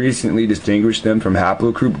they only recently distinguished them from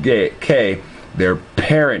haplogroup K, their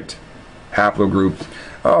parent haplogroup.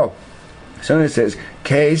 Oh, so it says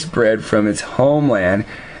K spread from its homeland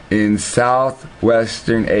in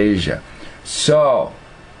southwestern Asia. So,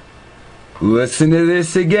 listen to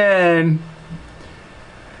this again.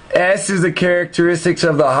 S is the characteristics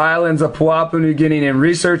of the highlands of Papua New Guinea, and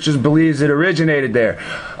researchers believe it originated there.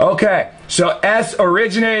 Okay, so S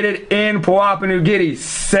originated in Papua New Guinea,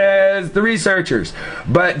 says the researchers.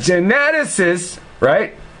 But geneticists,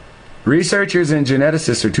 right? Researchers and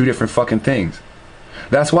geneticists are two different fucking things.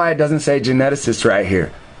 That's why it doesn't say geneticists right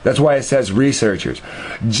here. That's why it says researchers.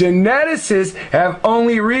 Geneticists have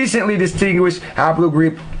only recently distinguished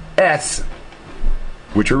haplogroup S,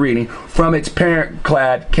 which we're reading, from its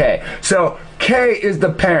parent-clad K. So K is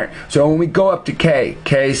the parent. So when we go up to K,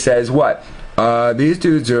 K says what? These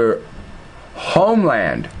dudes are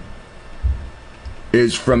homeland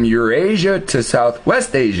is from Eurasia to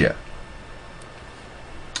Southwest Asia.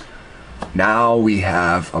 Now we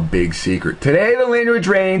have a big secret. Today the lineage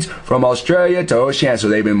ranges from Australia to Oceania. So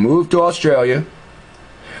they've been moved to Australia.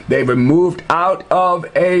 They've been moved out of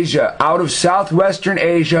Asia, out of Southwestern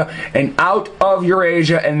Asia, and out of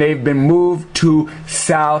Eurasia, and they've been moved to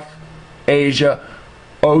South Asia,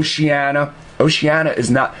 Oceania. Oceania is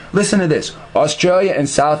not... Listen to this. Australia and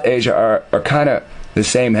South Asia are kind of the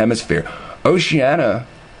same hemisphere. Oceania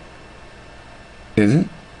isn't.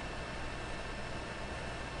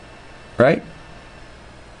 Right?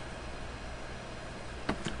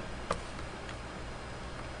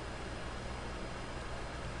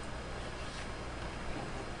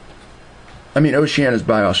 I mean, Oceania is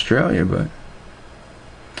by Australia, but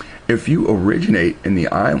if you originate in the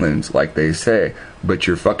islands, like they say, but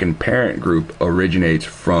your fucking parent group originates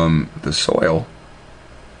from the soil,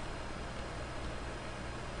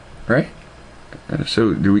 right?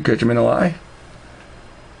 So, do we catch them in a lie?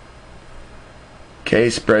 K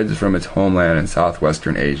spreads from its homeland in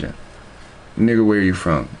southwestern Asia. Nigga, where you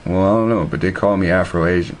from? Well, I don't know, but they call me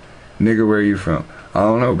Afro-Asian. Nigga, where you from? I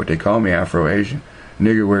don't know, but they call me Afro-Asian.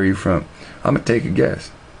 Nigga, where you from? I'm gonna take a guess.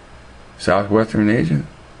 Southwestern Asia?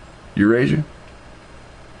 Eurasia?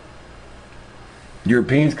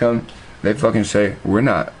 Europeans come, they fucking say, we're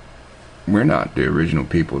not the original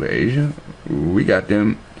people to Asia. We got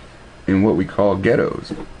them in what we call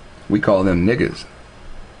ghettos. We call them niggas.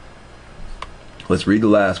 Let's read the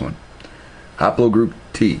last one. Haplogroup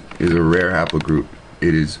T is a rare haplogroup.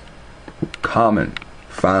 It is common,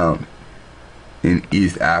 found in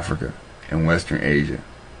East Africa and Western Asia.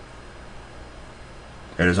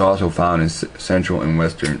 It is also found in Central and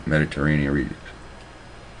Western Mediterranean regions.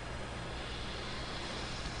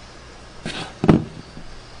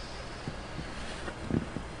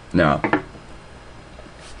 Now,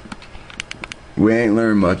 we ain't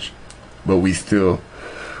learned much, but we still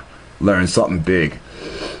learned something big.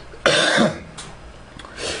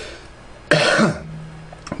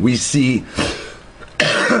 We see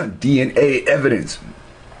DNA evidence.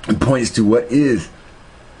 It points to what is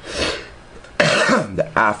the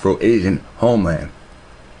Afro-Asian homeland.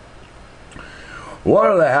 What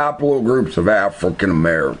are the haplogroups of African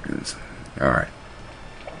Americans? Alright.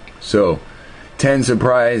 So, 10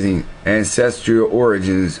 surprising ancestral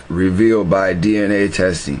origins revealed by DNA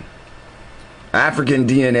testing. African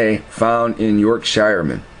DNA found in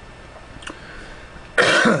Yorkshireman.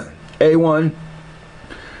 A1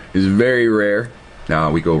 is very rare. Now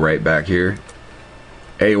we go right back here.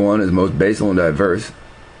 A1 is most basal and diverse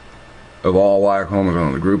of all Y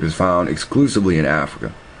chromosomes. The group is found exclusively in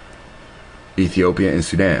Africa, Ethiopia, and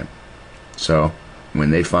Sudan. So,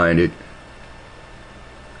 when they find it,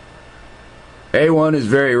 A1 is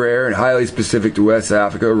very rare and highly specific to West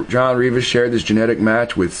Africa. John Rivas shared this genetic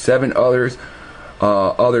match with 7 other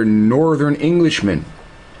northern Englishmen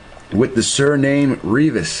with the surname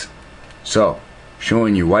Rivas. So,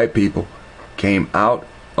 showing you white people came out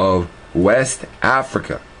of West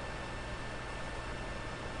Africa.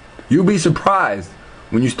 You'll be surprised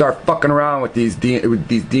when you start fucking around with these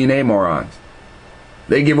DNA morons.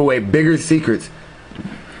 They give away bigger secrets,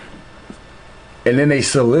 and then they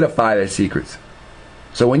solidify their secrets.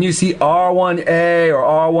 So when you see R1A or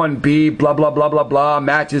R1B, blah, blah, blah, blah, blah,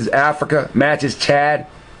 matches Africa, matches Chad,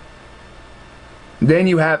 then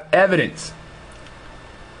you have evidence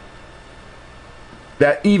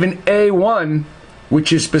that even A1,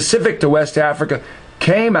 which is specific to West Africa,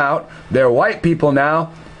 came out. They're white people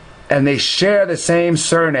now, and they share the same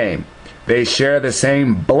surname. They share the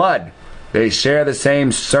same blood. They share the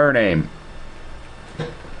same surname.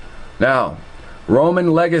 Now,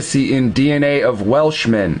 Roman legacy in DNA of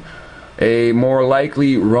Welshmen. A more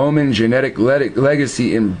likely Roman genetic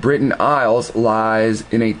legacy in Britain Isles lies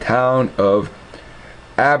in a town of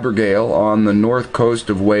Abergele on the north coast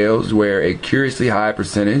of Wales, where a curiously high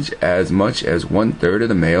percentage, as much as 1/3 of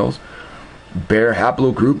the males, bear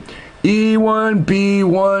haplogroup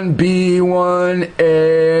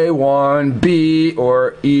E1B1B1A1B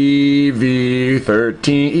or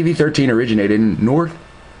EV13. EV13 originated in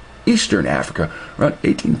northeastern Africa around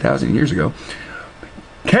 18,000 years ago.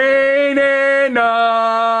 Canaanites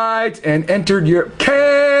and entered Europe.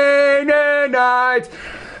 Canaanites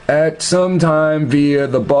at some time via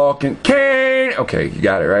the Balkan. Okay, you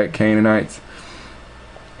got it right. Canaanites.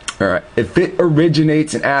 Alright, if it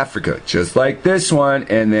originates in Africa, just like this one,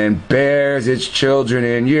 and then bears its children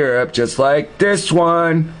in Europe, just like this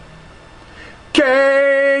one,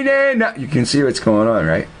 Canaanite. You can see what's going on,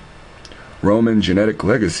 right? Roman genetic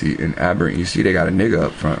legacy in Aberrant. You see they got a nigga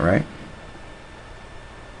up front, right?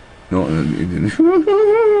 No,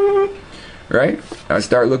 right? I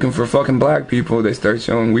start looking for fucking black people. They start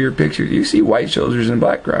showing weird pictures. You see white shoulders in the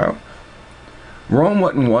background. Rome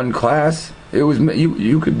wasn't one class. It was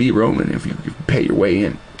you could be Roman if you could pay your way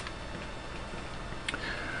in.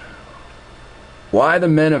 Why the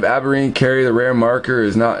men of Aberdeen carry the rare marker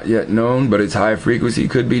is not yet known, but its high frequency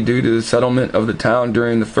could be due to the settlement of the town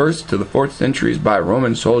during the 1st to the 4th centuries by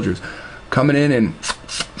Roman soldiers coming in and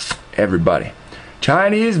everybody.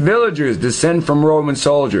 Chinese villagers descend from Roman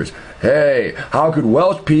soldiers. Hey, how could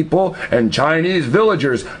Welsh people and Chinese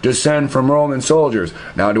villagers descend from Roman soldiers?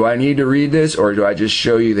 Now, do I need to read this, or do I just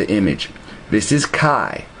show you the image? This is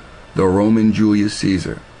Kai, the Roman Julius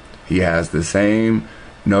Caesar. He has the same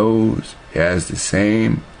nose, he has the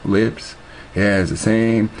same lips, he has the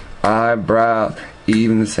same eyebrows,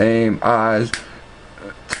 even the same eyes.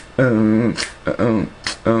 And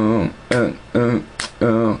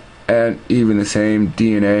even the same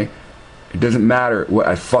DNA. It doesn't matter what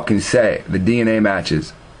I fucking say. The DNA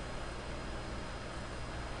matches.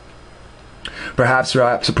 Perhaps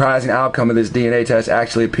the surprising outcome of this DNA test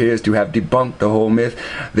actually appears to have debunked the whole myth.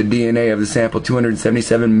 The DNA of the sample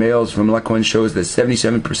 277 males from Lequan shows that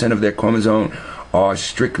 77% of their chromosome are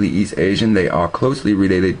strictly East Asian. They are closely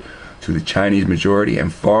related to the Chinese majority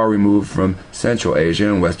and far removed from Central Asia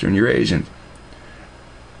and Western Eurasians,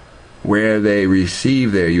 where they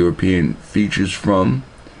receive their European features from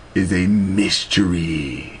is a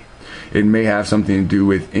mystery. It may have something to do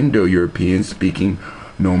with Indo-European speaking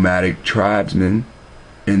nomadic tribesmen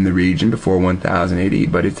in the region before 1000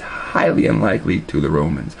 AD, but it's highly unlikely to the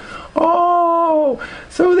Romans. Oh,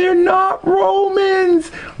 so they're not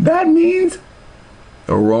Romans. That means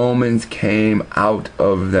the Romans came out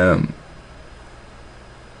of them.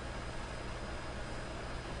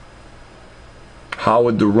 How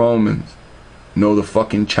would the Romans know the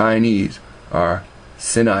fucking Chinese are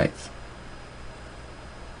Sinites?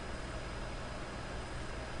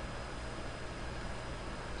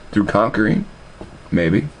 Through conquering?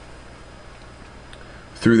 Maybe.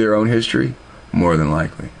 Through their own history? More than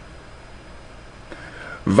likely.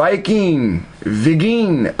 Viking,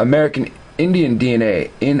 American Indian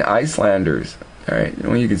DNA in Icelanders. Alright,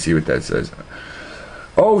 well, you can see what that says.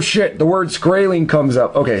 Oh shit, the word Skraeling comes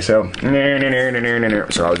up. Okay, so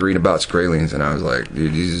I was reading about Skraelings and I was like,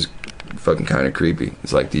 dude, this is fucking kind of creepy.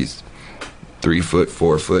 It's like these 3 foot,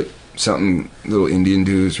 4 foot something little Indian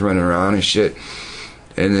dudes running around and shit.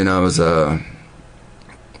 And then I was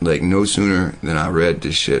like, no sooner than I read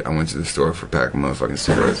this shit, I went to the store for a pack of motherfucking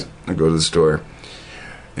cigarettes. I go to the store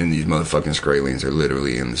and these motherfucking Skraelings are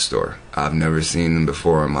literally in the store. I've never seen them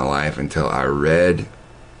before in my life until I read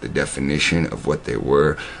the definition of what they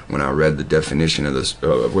were. When I read the definition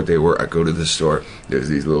of what they were, I go to the store. There's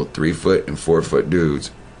these little 3 foot and 4 foot dudes,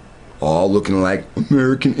 all looking like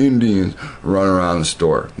American Indians, running around the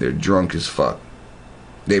store. They're drunk as fuck.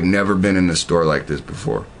 They've never been in a store like this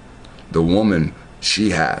before. The woman,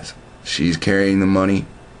 she's carrying the money.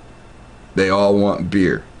 They all want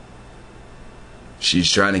beer.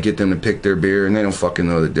 She's trying to get them to pick their beer, and they don't fucking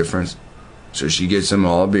know the difference. So she gets them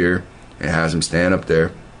all beer and has them stand up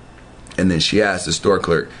there. And then she asked the store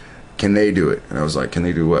clerk, can they do it? And I was like, can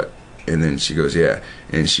they do what? And then she goes, yeah.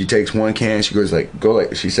 And she takes one can, she goes like, go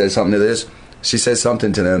like, she says something to this. She says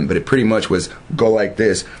something to them, but it pretty much was, go like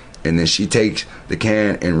this. And then she takes the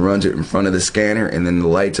can and runs it in front of the scanner, and then the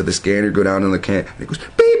lights of the scanner go down on the can. And it goes,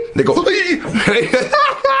 beep. They go, beep.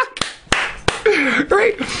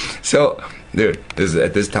 Right? So, dude,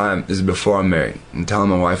 at this time, this is before I'm married. I'm telling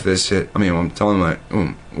my wife this shit. I'm telling my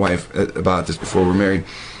wife about this before we're married.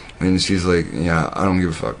 And she's like, yeah, I don't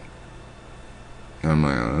give a fuck. And I'm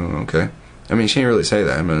like, oh, okay. She didn't really say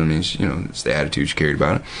that, but it's the attitude she carried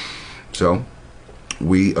about it. So,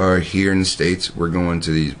 we are here in the States. We're going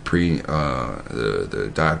to these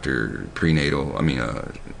the doctor prenatal,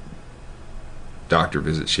 doctor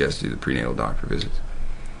visits. She has to do the prenatal doctor visits.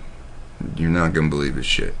 You're not gonna believe this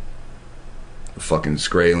shit. The fucking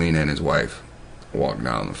Skraeling and his wife walk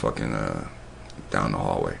down the fucking down the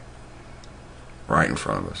hallway, right in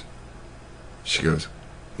front of us. She goes,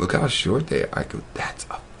 "Look how short they are." I go, "That's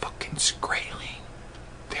a fucking Skraeling.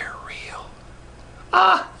 They're real."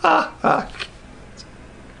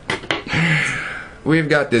 We've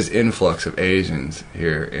got this influx of Asians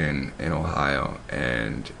here in Ohio,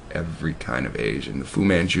 and every kind of Asian. The Fu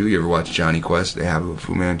Manchu, you ever watch Johnny Quest? They have a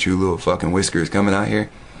Fu Manchu little fucking whiskers coming out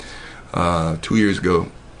here. 2 years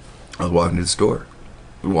ago, I was walking to the store.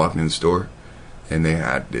 We were walking to the store, and they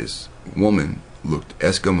had this woman, looked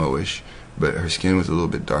Eskimo-ish, but her skin was a little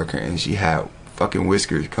bit darker, and she had fucking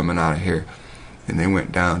whiskers coming out of here, and they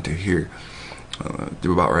went down to here. They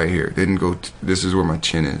were about right here. They didn't go, this is where my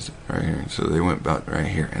chin is, right here. So they went about right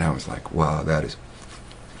here, and I was like, wow, that is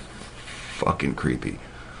fucking creepy.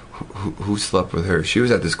 Who slept with her? She was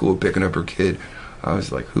at the school picking up her kid I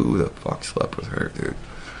was like, who the fuck slept with her, dude?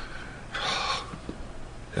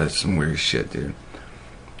 That's some weird shit, dude.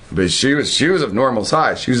 But she was of normal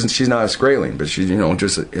size. She's not a Skraeling, but she's, you know,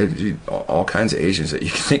 just all kinds of Asians that you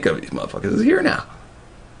can think of. These motherfuckers is here now,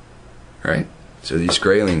 right? So these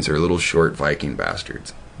Skraelings are little short Viking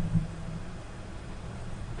bastards,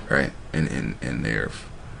 right? And they're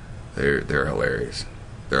hilarious.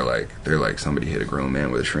 They're like somebody hit a grown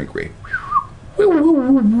man with a shrink ray.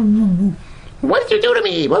 What did you do to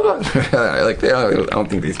me? I don't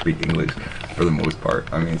think they speak English for the most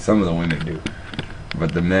part. I mean, some of the women do,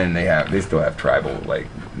 but the men they still have tribal like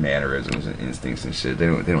mannerisms and instincts and shit. They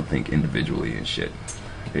don't think individually and shit.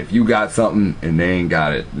 If you got something and they ain't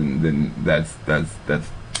got it, then that's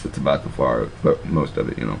about the far, but most of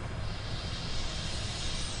it, you know.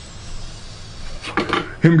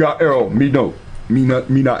 Him got arrow, me no, me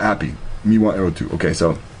not happy, me want arrow too. Okay,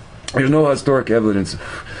 so there's no historic evidence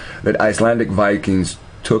that Icelandic Vikings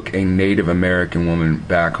took a Native American woman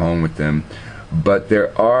back home with them, but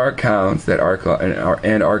there are accounts that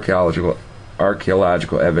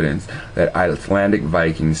archaeological evidence that Icelandic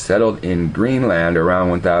Vikings settled in Greenland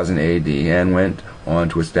around 1000 AD and went on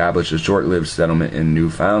to establish a short-lived settlement in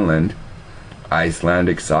Newfoundland.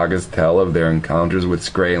 Icelandic sagas tell of their encounters with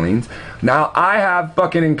Skraelings. Now, I have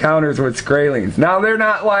fucking encounters with Skraelings. Now, they're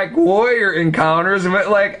not like warrior encounters, but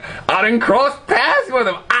like, I didn't cross paths with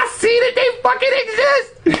them. I see that they fucking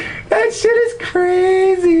exist. That shit is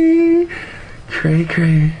crazy.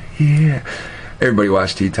 Cray, yeah. Everybody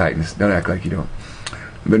watch Teen Titans. Don't act like you don't.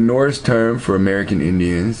 The Norse term for American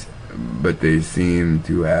Indians, but they seem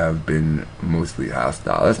to have been mostly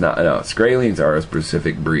hostile. That's not, no. Skraelings are a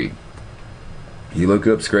specific breed. You look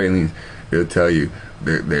up Skraelings, it'll tell you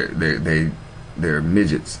they're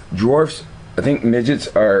midgets. Dwarfs, I think midgets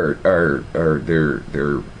are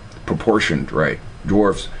they're proportioned right.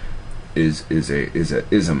 Dwarfs is a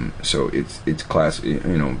ism, so it's class, you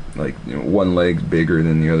know, like, you know, one leg's bigger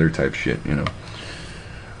than the other type shit, you know.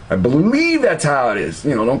 I believe that's how it is,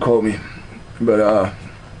 you know, don't quote me, but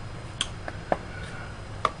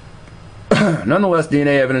nonetheless,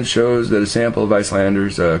 DNA evidence shows that a sample of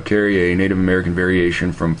Icelanders carry a Native American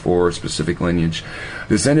variation from 4 specific lineage.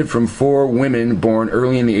 Descended from 4 women born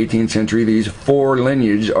early in the 18th century, these 4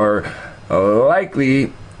 lineage are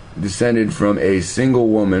likely descended from a single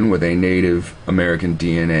woman with a Native American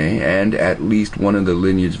DNA, and at least one of the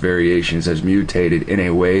lineage variations has mutated in a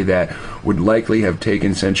way that would likely have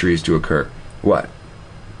taken centuries to occur. What?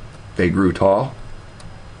 They grew tall?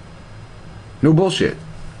 No bullshit.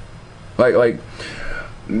 Like,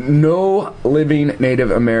 no living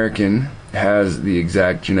Native American has the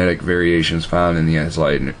exact genetic variations found in the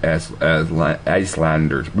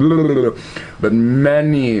Icelanders, but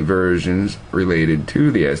many versions related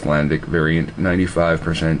to the Icelandic variant,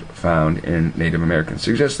 95% found in Native Americans,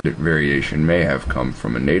 suggest that variation may have come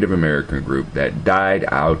from a Native American group that died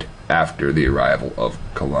out after the arrival of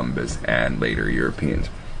Columbus and later Europeans.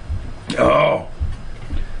 Oh,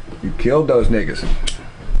 you killed those niggas.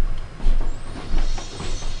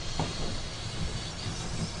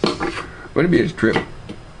 Wouldn't it be a trip?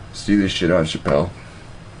 See this shit on Chappelle.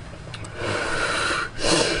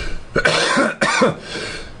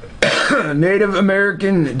 Native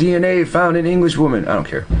American DNA found in English woman. I don't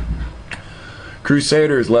care.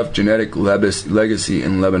 Crusaders left genetic legacy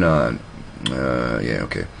in Lebanon. Yeah,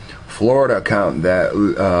 okay. Florida account that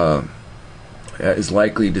is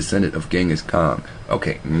likely descendant of Genghis Khan.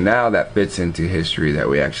 Okay, now that fits into history that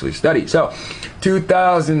we actually study. So,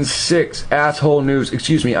 2006,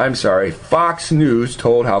 Fox News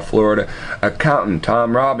told how Florida accountant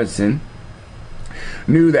Tom Robinson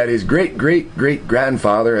knew that his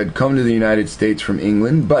great-great-great-grandfather had come to the United States from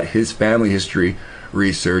England, but his family history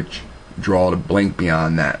research drawed a blank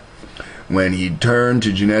beyond that. When he turned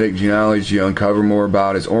to genetic genealogy to uncover more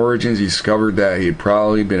about his origins, he discovered that he had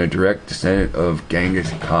probably been a direct descendant of Genghis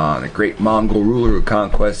Khan, a great Mongol ruler who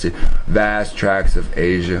conquered vast tracts of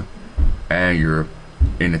Asia and Europe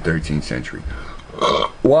in the 13th century.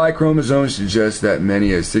 Y chromosomes suggest that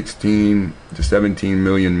many as 16 to 17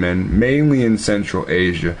 million men, mainly in Central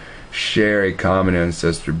Asia, share a common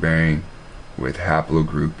ancestor bearing with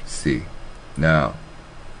haplogroup C. Now,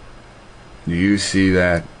 do you see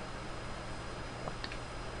that?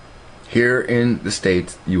 Here in the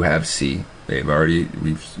States, you have C.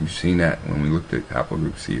 We've seen that when we looked at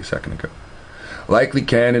haplogroup C a second ago. Likely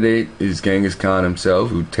candidate is Genghis Khan himself,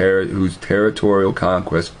 whose territorial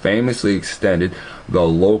conquest famously extended the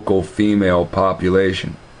local female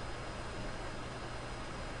population.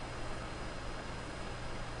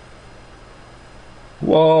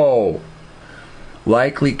 Whoa!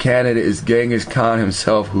 Likely candidate is Genghis Khan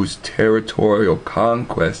himself, whose territorial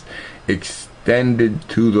conquest extended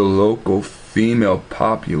to the local female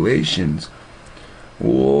populations.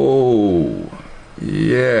 Whoa.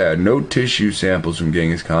 Yeah, no tissue samples from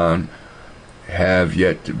Genghis Khan have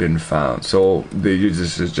yet been found. So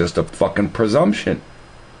this is just a fucking presumption.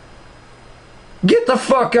 Get the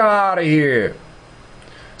fuck out of here.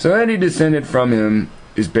 So any descendant from him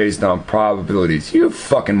is based on probabilities. You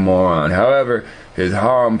fucking moron. However, his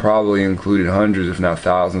harem probably included hundreds, if not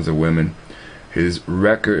thousands, of women. His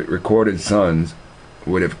recorded sons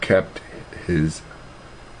would have kept his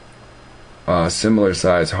similar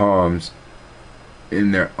sized harems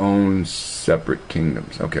in their own separate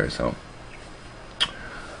kingdoms. Okay, so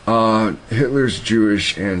Hitler's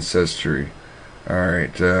Jewish ancestry.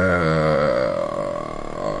 Alright, the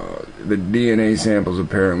DNA samples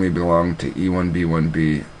apparently belong to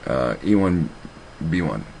E1B1b.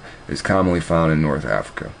 E1B1 is commonly found in North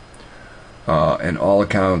Africa. And all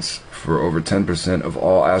accounts for over 10% of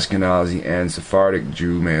all Ashkenazi and Sephardic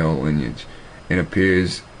Jew male lineage. It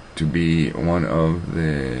appears to be one of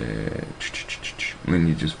the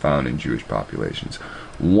lineages found in Jewish populations.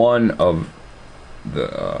 One of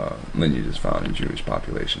the lineages found in Jewish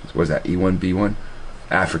populations. What is that? E1B1?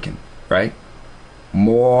 African, right?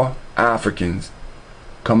 More Africans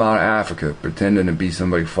come out of Africa pretending to be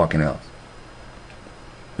somebody fucking else.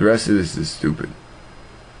 The rest of this is stupid.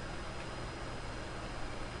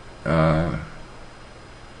 Alright,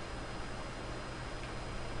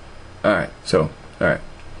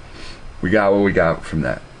 we got what we got from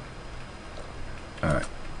that. Alright,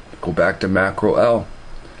 go back to macro L.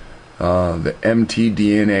 The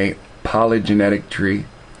mtDNA polygenetic tree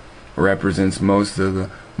represents most of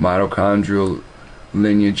the mitochondrial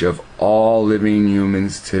lineage of all living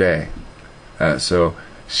humans today. So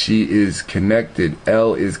she is connected,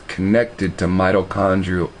 L is connected to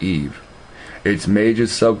mitochondrial Eve. Its major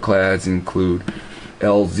subclasses include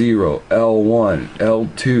L0, L1,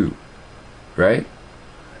 L2, right?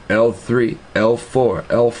 L3, L4,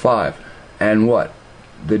 L5, and what?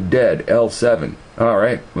 The dead, L7.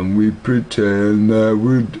 Alright, when we pretend that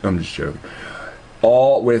we're... I'm just joking.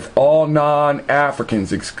 With all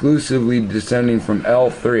non-Africans exclusively descending from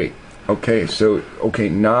L3. Okay, so,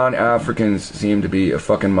 non-Africans seem to be a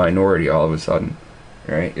fucking minority all of a sudden.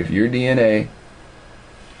 Right? If your DNA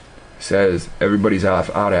says everybody's out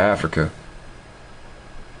of Africa,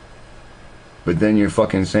 but then you're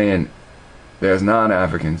fucking saying there's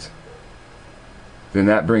non-Africans, then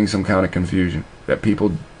that brings some kind of confusion that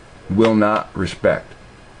people will not respect.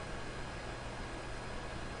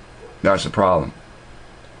 That's the problem.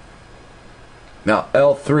 Now,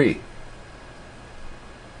 L3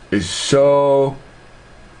 is so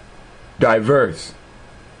diverse.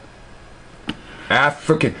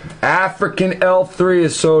 African L3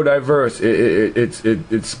 is so diverse.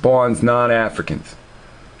 It spawns non-Africans,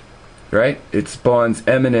 right? It spawns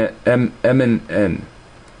MN,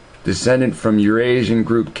 descendant from Eurasian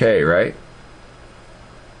Group K, right?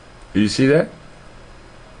 Do you see that?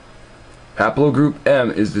 Haplogroup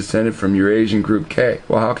M is descended from Eurasian Group K.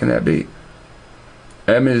 Well, how can that be?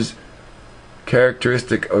 M is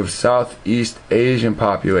characteristic of Southeast Asian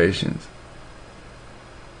populations.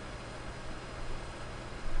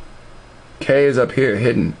 K is up here,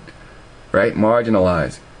 hidden, right?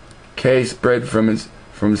 Marginalized. K spread from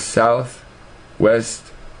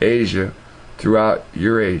Southwest Asia throughout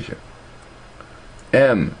Eurasia.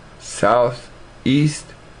 M, Southeast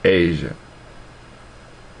Asia.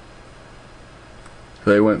 So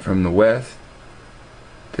they went from the west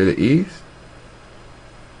to the east.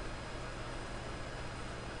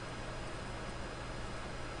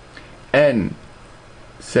 N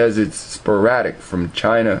says it's sporadic from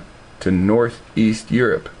China to Northeast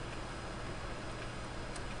Europe.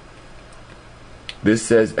 This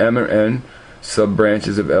says M or N,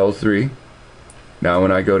 sub-branches of L3. Now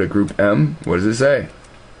when I go to group M, what does it say?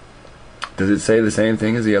 Does it say the same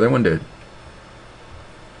thing as the other one did?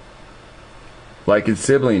 Like its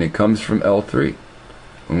sibling, it comes from L3.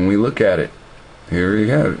 When we look at it, here we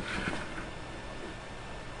have it.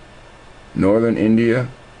 Northern India,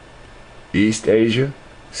 East Asia,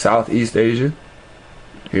 Southeast Asia.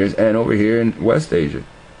 Here's N over here in West Asia.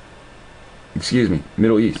 Excuse me,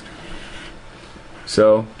 Middle East.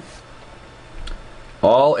 So,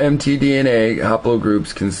 all mtDNA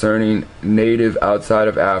haplogroups concerning native outside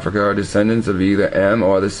of Africa are descendants of either M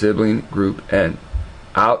or the sibling group N.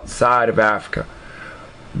 Outside of Africa.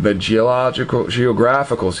 The geographical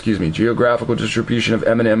distribution of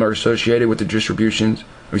M and M are associated with the discussions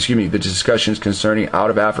concerning out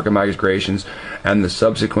of Africa migrations and the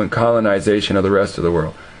subsequent colonization of the rest of the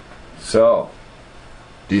world. So,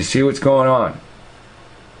 Do you see what's going on?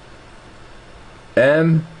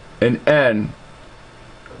 M and N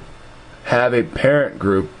have a parent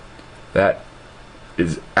group that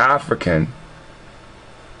is African,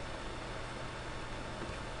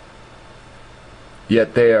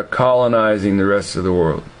 yet they are colonizing the rest of the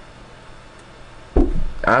world.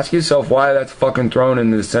 Ask yourself why that's fucking thrown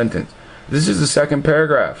into the sentence. This is the second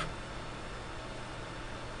paragraph.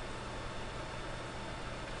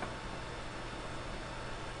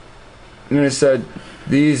 And it said,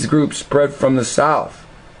 these groups spread from the south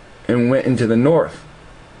and went into the north.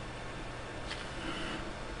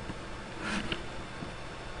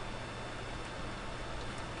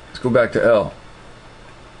 Let's go back to L.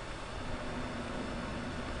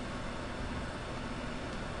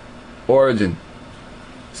 Origin.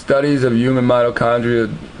 Studies of human mitochondria,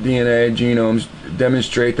 DNA, genomes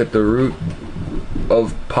demonstrate that the root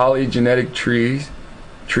of polygenetic tree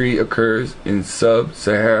occurs in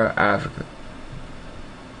sub-Saharan Africa.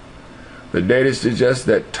 The data suggests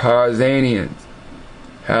that Tarzanians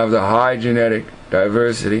have the high genetic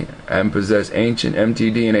diversity and possess ancient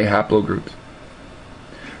mtDNA haplogroups,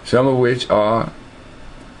 some of which are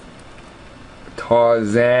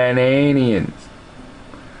Tarzanians,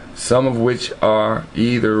 some of which are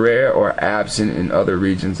either rare or absent in other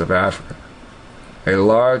regions of Africa. A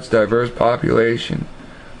large, diverse population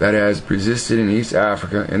that has persisted in East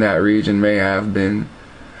Africa in that region may have been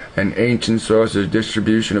an ancient source of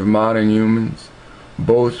distribution of modern humans,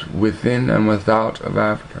 both within and without of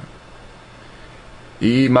Africa.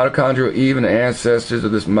 Mitochondrial, even ancestors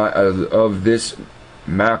of this macro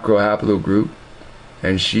haplogroup,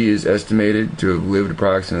 and she is estimated to have lived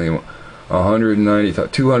approximately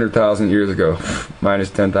 200,000 years ago, minus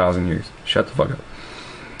 10,000 years. Shut the fuck up.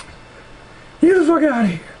 Get the fuck out of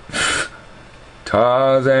here.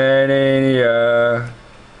 Tanzania.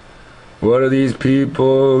 What do these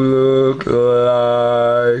people look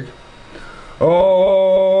like?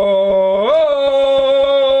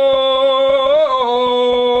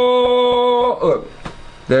 Oh, look,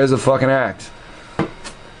 there's a fucking axe.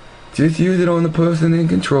 Just use it on the person in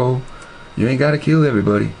control. You ain't gotta kill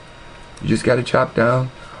everybody. You just gotta chop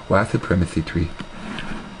down white supremacy tree.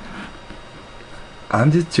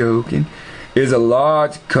 I'm just joking. Is a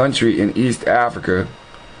large country in East Africa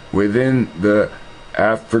within the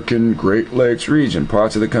African Great Lakes region.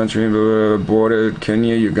 Parts of the country border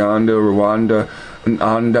Kenya, Uganda, Rwanda,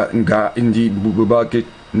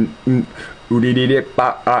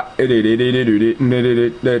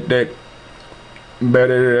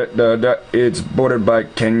 it's bordered by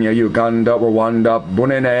Kenya, Uganda, Rwanda,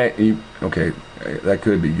 Burundi. Okay, that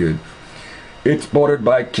could be good. It's bordered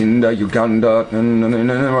by Kenya, Uganda,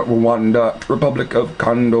 Rwanda, Republic of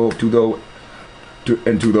Congo to the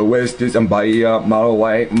west is Zambia,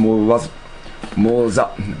 Malawi,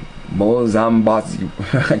 Mozambique.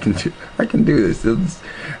 I can do this. It's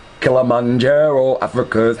Kilimanjaro,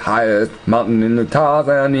 Africa's highest mountain in the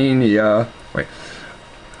Tanzania. Wait,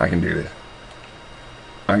 I can do this.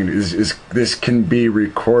 I can do this. This can be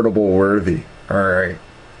recordable worthy. All right.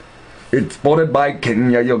 It's bordered by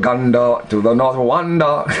Kenya, Uganda to the north,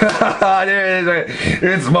 Rwanda.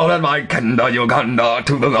 It's bordered by Kenya, Uganda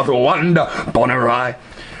to the north, Rwanda,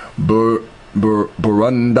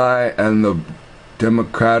 Burundi, and the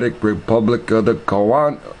Democratic Republic of the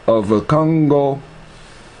Congo.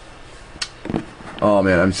 Oh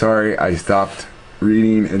man, I'm sorry. I stopped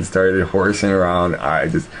reading and started horsing around.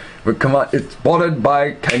 But come on, it's bordered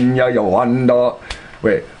by Kenya, Uganda.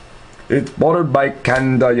 Wait. It's bordered by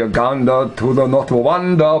Kenya, Uganda to the north,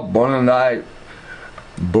 Rwanda,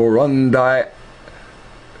 Burundi,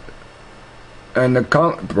 and the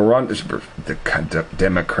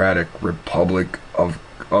Democratic Republic of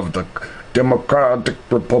the Democratic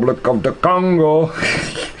Republic of the Congo.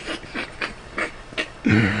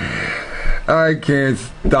 I can't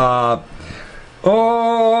stop.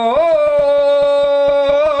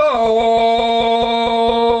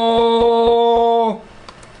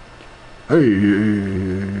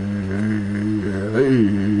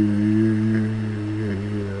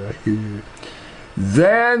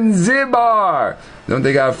 Zanzibar. Don't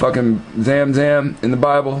they got a fucking Zam in the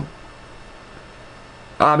Bible?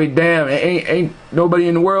 I'll be damned. Ain't nobody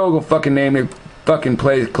in the world gonna fucking name their fucking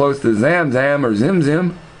place close to Zam or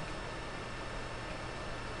Zim.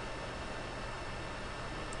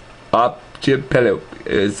 Archipelago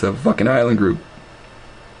is a fucking island group.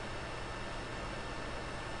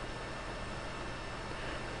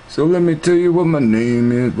 So let me tell you what my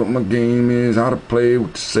name is, what my game is, how to play,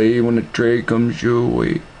 what to say when the trade comes your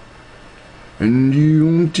way. And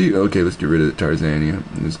you okay, let's get rid of the Tarzania.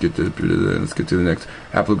 Let's get rid of that. Let's get to the next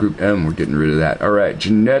haplogroup M. We're getting rid of that. All right,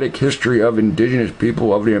 genetic history of indigenous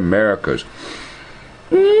people of the Americas.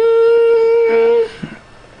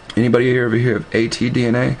 Anybody here ever hear of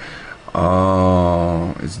ATDNA?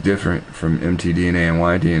 Oh, it's different from mtDNA and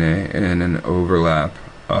yDNA, and an overlap.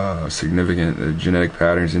 Significant genetic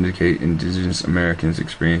patterns indicate indigenous Americans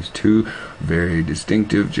experience two very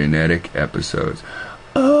distinctive genetic episodes.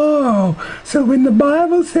 Oh, so when the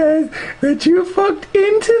Bible says that you fucked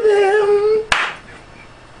into them,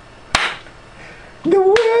 the word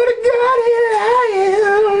of God, here I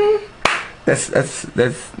am.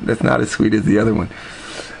 That's not as sweet as the other one,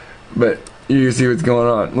 but you see what's going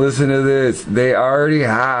on. Listen to this. They already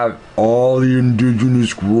have all the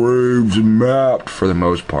indigenous graves mapped for the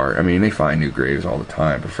most part. I mean, they find new graves all the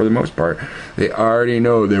time, but for the most part, they already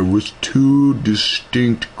know there was two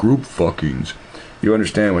distinct group fuckings. You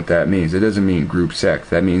understand what that means? It doesn't mean group sex.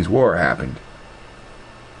 That means war happened.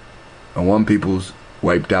 And one people's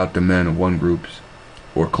wiped out the men of one group's,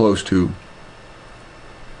 or close to,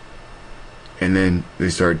 and then they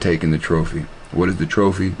started taking the trophy. What is the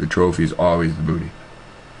trophy? The trophy is always the booty.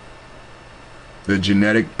 The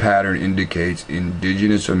genetic pattern indicates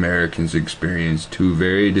indigenous Americans experience two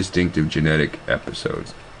very distinctive genetic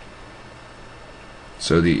episodes.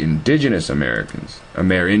 So the indigenous Americans,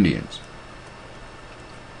 Amerindians,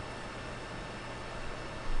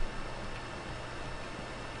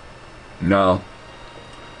 no,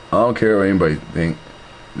 I don't care what anybody think.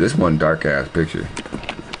 This one dark ass picture.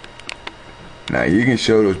 Now you can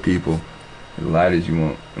show those people as light as you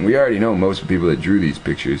want, and we already know most of the people that drew these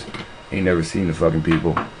pictures ain't never seen the fucking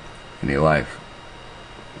people in their life.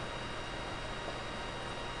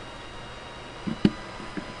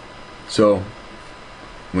 So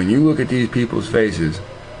when you look at these people's faces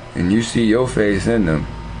and you see your face in them,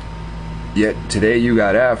 yet today you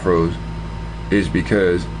got afros, is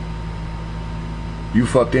because you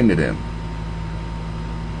fucked into them.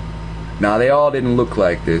 Now they all didn't look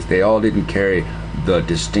like this. They all didn't carry the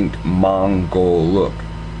distinct Mongol look.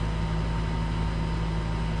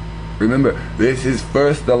 Remember, this is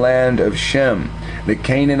first the land of Shem. The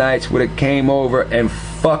Canaanites would have came over and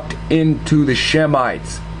fucked into the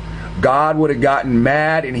Shemites. God would have gotten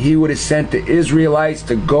mad and he would have sent the Israelites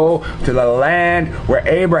to go to the land where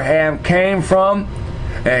Abraham came from,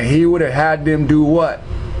 and he would have had them do what?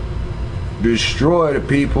 Destroy the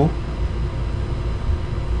people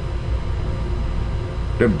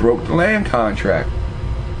that broke the land contract.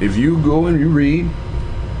 If you go and you read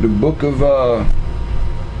the book of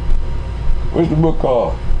what's the book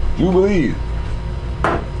called? Jubilees.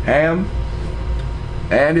 Ham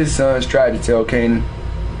and his sons tried to tell Canaan,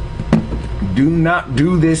 do not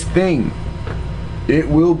do this thing. It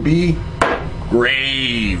will be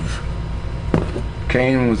grave.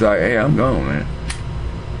 Canaan was like, hey, I'm gone, man.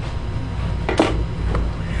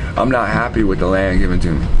 I'm not happy with the land given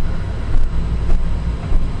to me.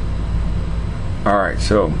 Alright,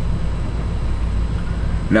 so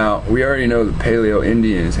now we already know the Paleo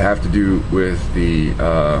Indians have to do with the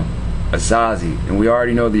Asazi, and we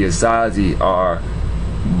already know the Asazi are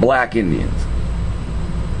black Indians.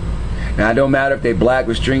 Now it don't matter if they black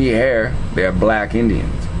with stringy hair, they are black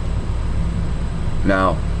Indians.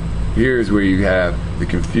 Now here's where you have the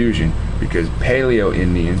confusion, because Paleo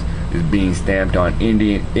Indians is being stamped on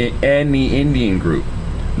Indian and the Indian group.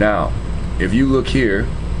 Now if you look here,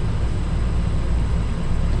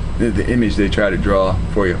 the image they try to draw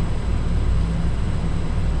for you.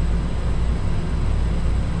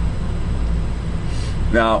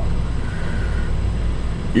 Now,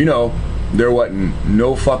 you know, there wasn't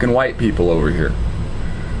no fucking white people over here.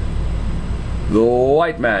 The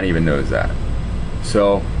white man even knows that.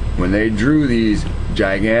 So when they drew these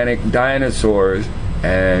gigantic dinosaurs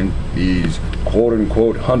and these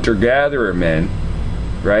quote-unquote hunter-gatherer men,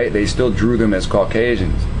 right, they still drew them as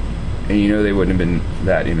Caucasians. And you know they wouldn't have been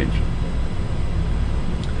that image.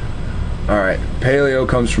 Alright, Paleo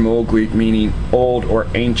comes from Old Greek meaning old or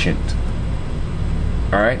ancient.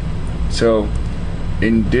 Alright, so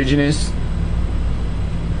indigenous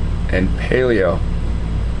and Paleo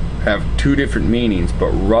have two different meanings, but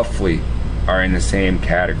roughly are in the same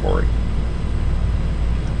category.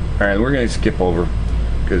 Alright, we're going to skip over,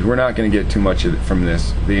 because we're not going to get too much of it from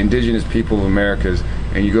this. The indigenous people of Americas,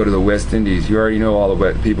 and you go to the West Indies, you already know all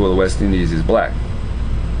the people of the West Indies is black.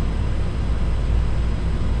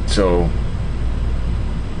 So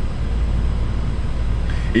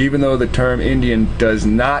even though the term Indian does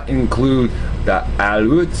not include the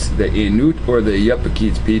Aleuts, the Inuit, or the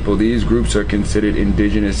Yupaquits people, these groups are considered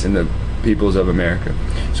indigenous in the peoples of America.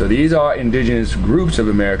 So these are indigenous groups of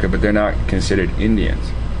America, but they're not considered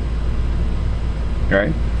Indians.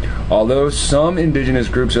 Right? Although some indigenous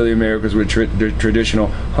groups of the Americas were traditional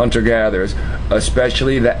hunter-gatherers,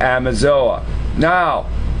 especially the Amazoa. Now,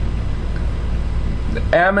 the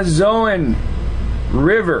Amazon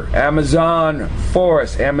River, Amazon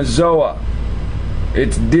Forest, Amazoa,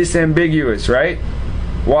 it's disambiguous, right?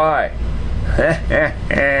 Why?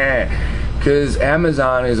 Because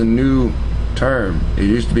Amazon is a new term. It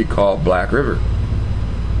used to be called Black River.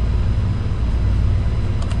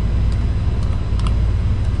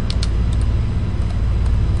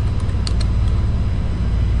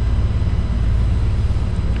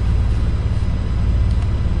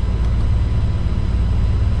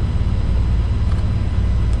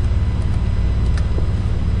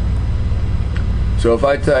 So if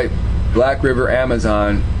I type Black River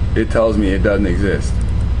Amazon, it tells me it doesn't exist.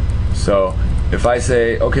 So if I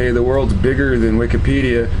say, okay, the world's bigger than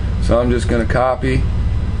Wikipedia, so I'm just going to copy,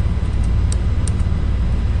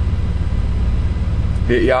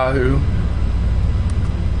 hit Yahoo,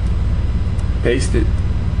 paste it,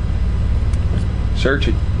 search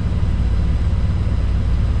it.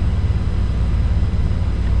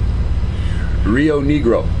 Rio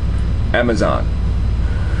Negro, Amazon.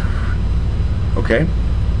 Okay?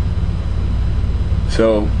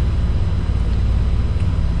 So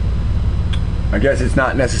I guess it's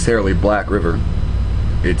not necessarily Black River.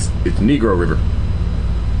 It's Negro River.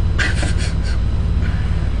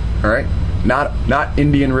 All right? Not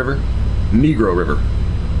Indian River, Negro River.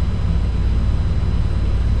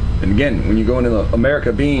 And again, when you go into the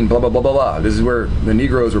America being blah blah blah blah blah, this is where the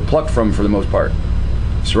Negroes were plucked from for the most part,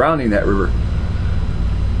 surrounding that river.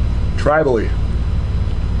 Tribally.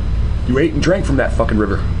 You ate and drank from that fucking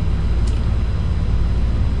river.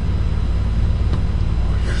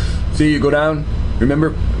 See, you go down.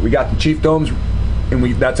 Remember, we got the chiefdoms, and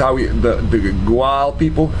that's how the Gual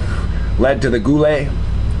people led to the Gule,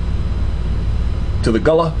 to the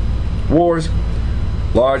Gullah wars.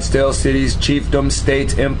 Large-scale cities, chiefdoms,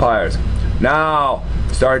 states, empires. Now,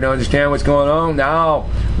 starting to understand what's going on. Now,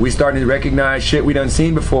 we starting to recognize shit we done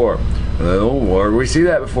seen before. Oh, where we see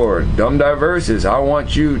that before? Dumb diverses. I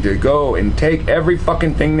want you to go and take every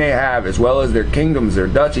fucking thing they have, as well as their kingdoms, their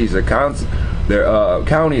duchies, their counties,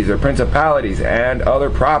 their principalities, and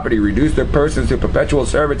other property. Reduce their persons to perpetual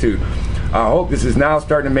servitude. I hope this is now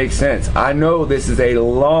starting to make sense. I know this is a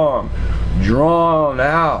long, drawn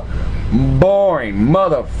out, boring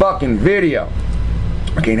motherfucking video.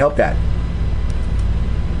 I can't help that.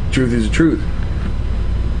 Truth is the truth.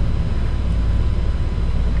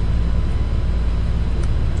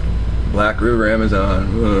 Black River,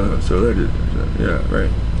 Amazon. So that is, yeah,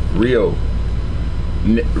 right. Rio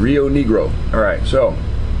Negro. All right. So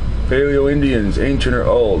Paleo Indians, ancient or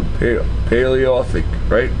old, Paleolithic,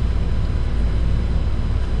 right?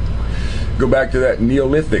 Go back to that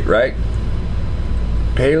Neolithic, right?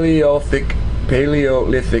 Paleolithic,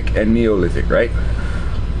 and Neolithic, right?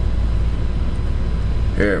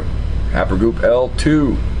 Here, haplogroup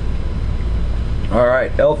L2. All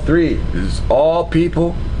right, L3 is all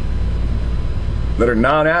people that are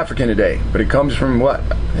non-African today, but it comes from what?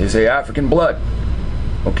 They say African blood.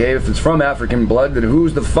 Okay, if it's from African blood, then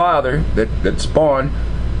who's the father that spawned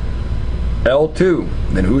L2?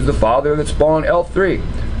 Then who's the father that spawned L3?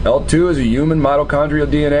 L2 is a human mitochondrial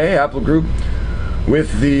DNA haplogroup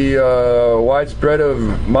with the widespread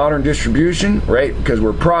of modern distribution, right? Because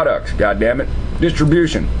we're products, goddammit.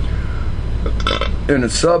 Distribution in a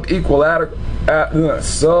sub-equilateral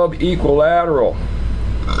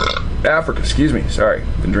Africa, excuse me, sorry,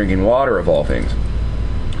 been drinking water of all things.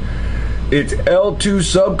 Its L2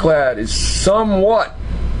 subclad is somewhat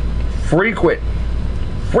frequent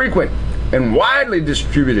and widely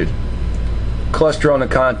distributed cluster on the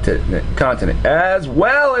continent, as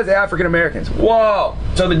well as African Americans. Whoa!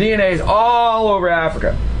 So the DNA is all over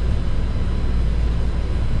Africa.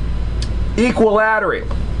 Sub-equilaterally.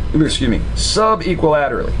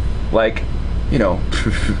 Like, you know,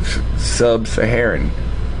 sub-Saharan.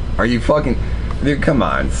 Are you fucking... Dude, come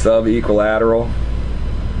on. Sub-equilateral.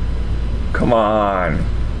 Come on.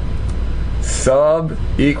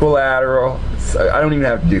 Sub-equilateral. I don't even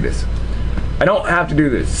have to do this. I don't have to do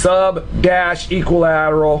this.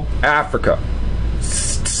 Sub-equilateral Africa.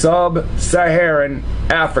 Sub-Saharan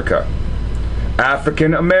Africa.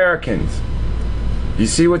 African Americans. You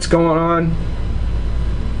see what's going on?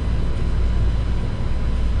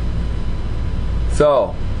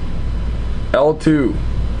 So, L2,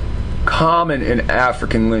 common in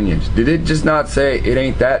African lineage. Did it just not say it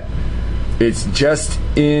ain't that? It's just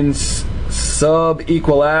in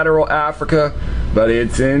sub-equilateral Africa but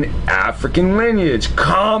it's in African lineage.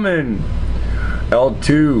 Common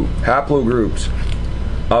L2 haplogroups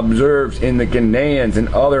observed in the Ghanaians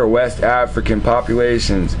and other West African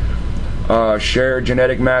populations share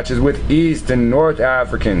genetic matches with East and North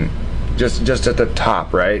African, just at the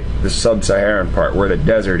top, right? The sub-Saharan part where the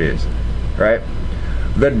desert is, right?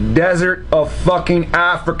 The desert of fucking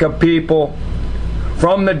Africa, people.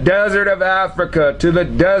 From the desert of Africa to the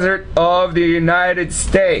desert of the United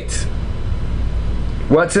States.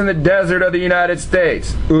 What's in the desert of the United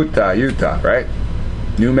States? Utah, right?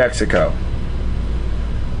 New Mexico.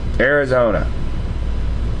 Arizona.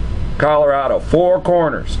 Colorado. Four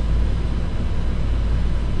corners.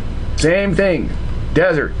 Same thing.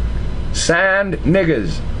 Desert. Sand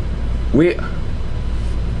niggas.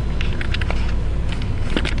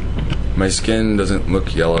 My skin doesn't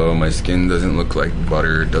look yellow. My skin doesn't look like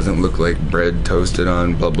butter. It doesn't look like bread toasted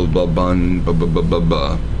on blah blah blah bun. Blah blah blah blah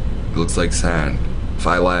blah. It looks like sand. If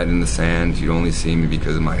I lied in the sand, you'd only see me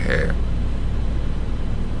because of my hair.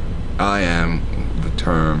 I am the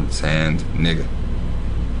term sand nigga.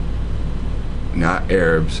 Not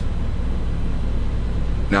Arabs.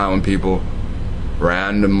 Not when people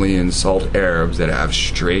randomly insult Arabs that have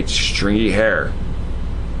straight, stringy hair.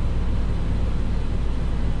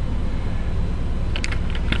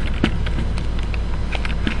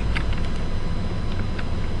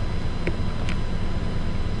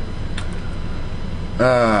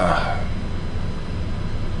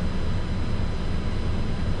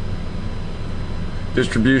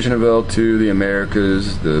 Distribution of L2, the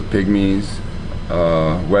Americas, the Pygmies,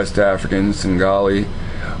 West Africans, Sengali.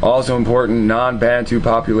 Also important, non-Bantu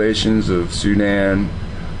populations of Sudan,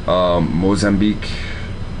 Mozambique.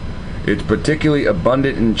 It's particularly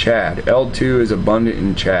abundant in Chad. L2 is abundant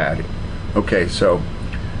in Chad. Okay, so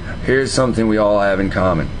here's something we all have in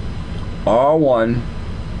common. R1,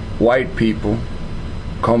 white people,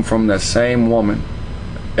 come from the same woman,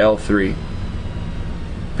 L3.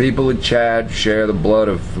 People of Chad share the blood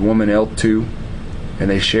of the woman L2, and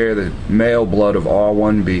they share the male blood of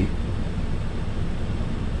R1B.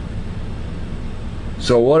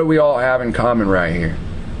 So what do we all have in common right here?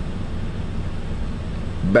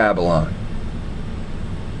 Babylon.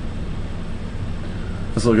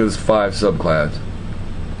 Let's look at this 5 subclass.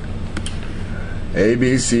 A,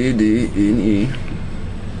 B, C, D, E, and E.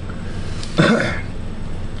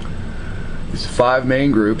 These 5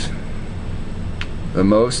 main groups. The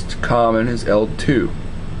most common is L2,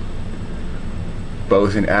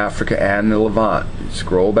 both in Africa and the Levant.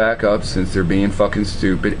 Scroll back up, since they're being fucking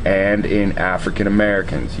stupid, and in African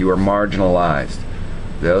Americans. You are marginalized.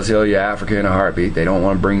 They'll tell you Africa in a heartbeat. They don't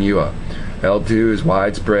want to bring you up. L2 is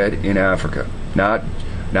widespread in Africa. Now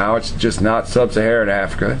it's just not sub-Saharan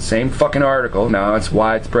Africa. Same fucking article. Now it's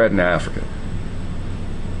widespread in Africa.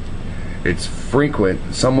 It's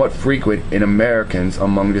somewhat frequent in Americans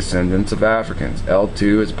among descendants of Africans.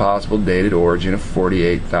 L2 is possible dated origin of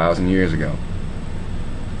 48,000 years ago.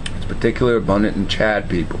 It's particularly abundant in Chad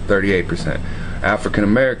people, 38%. African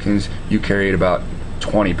Americans, you carry it about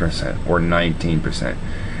 20% or 19%.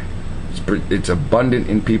 It's abundant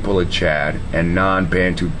in people of Chad and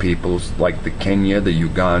non-Bantu peoples like the Kenya, the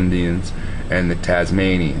Ugandans, and the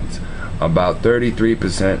Tasmanians. About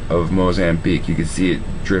 33% of Mozambique. You can see it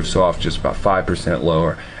drifts off just about 5%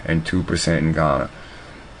 lower, and 2% in Ghana.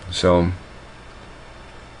 So,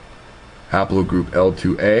 haplogroup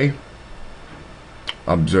L2A.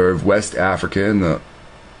 Observe West Africa in the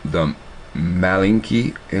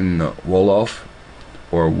Malinki, in the Wolof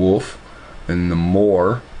or Wolf, in the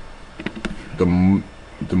Moor, the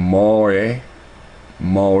Maure,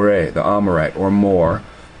 the Amorite or Moor,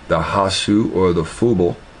 the Hasu or the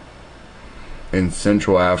Fubal in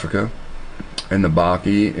Central Africa, and the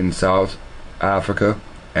Baki in South Africa,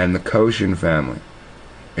 and the Koshin family,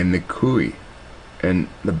 and the Kui, and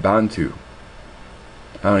the Bantu.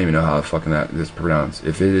 I don't even know how the fucking that is pronounced.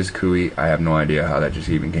 If it is Kui, I have no idea how that just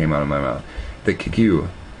even came out of my mouth. The Kikuyu,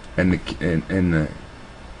 and the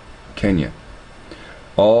Kenya.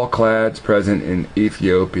 All clades present in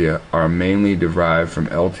Ethiopia are mainly derived from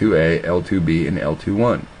L2A, L2B, and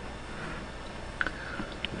L21.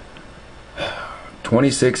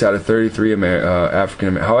 26 out of 33 African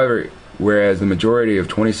Americans. However, whereas the majority of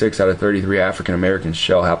 26 out of 33 African Americans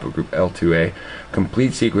shell haplogroup L2A,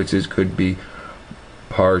 complete sequences could be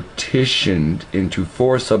partitioned into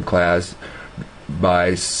 4 subclasses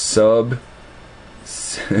by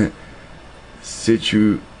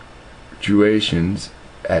situations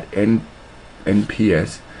at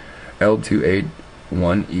NPS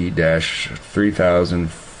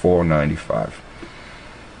L2A1E-3495.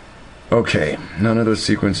 Okay, none of those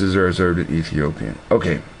sequences are observed in Ethiopian.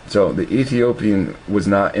 Okay, so the Ethiopian was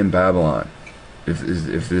not in Babylon, if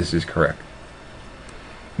this is correct.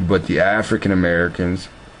 But the African Americans,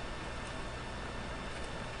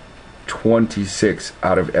 26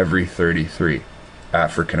 out of every 33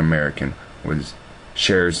 African American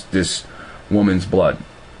shares this woman's blood,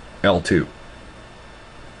 L2.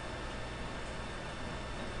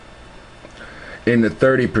 In the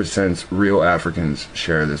 30%, real Africans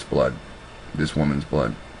share this blood, this woman's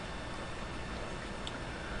blood.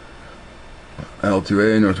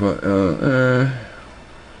 L2A, North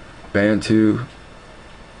Bantu,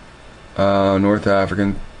 North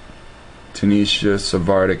African, Tunisia,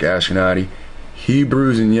 Sephardic, Ashkenazi,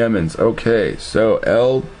 Hebrews, and Yemens. Okay, so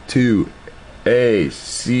L2A,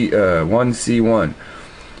 1C1.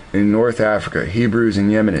 In North Africa, Hebrews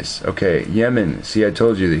and Yemenis. Okay, Yemen. See, I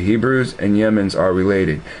told you the Hebrews and Yemens are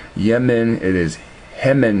related. Yemen, it is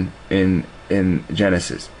Hemen in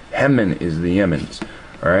Genesis. Hemen is the Yemens.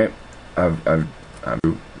 All right. I've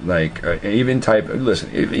like even type.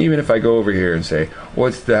 Listen, even if I go over here and say,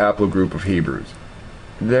 what's the haplogroup of Hebrews?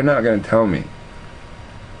 They're not going to tell me.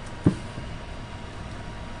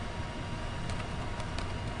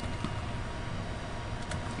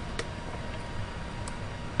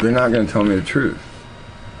 They're not going to tell me the truth.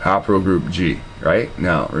 Haplogroup G, right?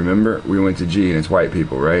 Now, remember, we went to G and it's white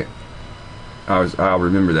people, right? I'll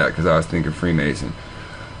remember that because I was thinking Freemason.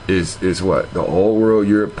 Is what? The old world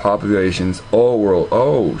Europe populations, old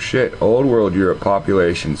world Europe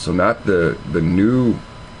populations. So not the new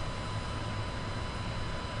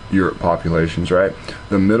Europe populations, right?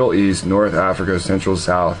 The Middle East, North Africa, Central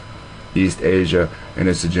South, East Asia, and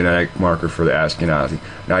it's a genetic marker for the Ashkenazi.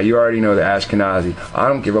 Now you already know the Ashkenazi. I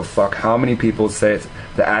don't give a fuck how many people say it's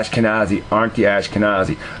the Ashkenazi aren't the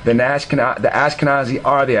Ashkenazi. The Ashkenazi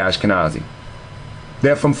are the Ashkenazi.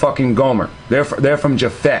 They're from fucking Gomer. They're from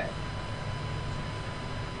Japhet.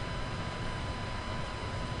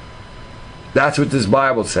 That's what this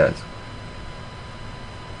Bible says.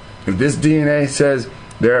 If this DNA says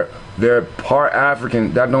they're part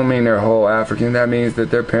African, that don't mean they're whole African. That means that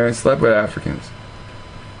their parents slept with Africans.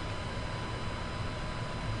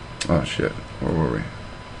 Oh shit, where were we?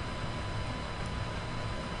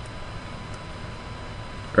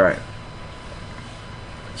 Right.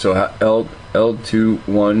 So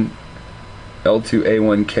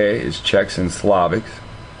L2A1K is Czechs and Slavics,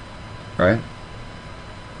 right?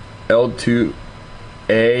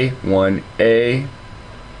 L2A1A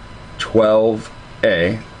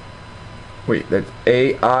 12A. Wait, that's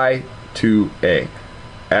AI2A,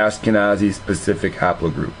 Ashkenazi specific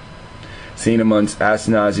haplogroup, seen amongst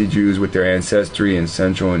Ashkenazi Jews with their ancestry in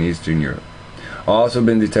Central and Eastern Europe. Also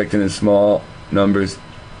been detected in small numbers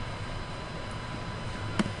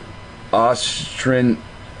in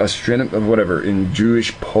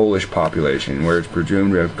Jewish Polish population, where it's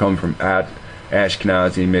presumed to have come from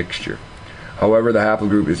Ashkenazi mixture. However, the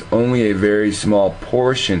haplogroup is only a very small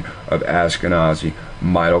portion of Ashkenazi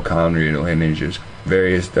mitochondrial lineages.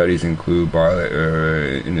 Various studies include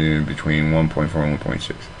between 1.4 and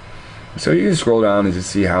 1.6. So you can scroll down and just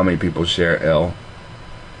see how many people share L.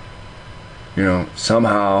 You know,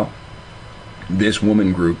 somehow this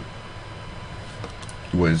woman group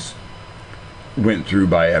went through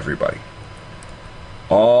by everybody.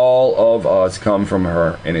 All of us come from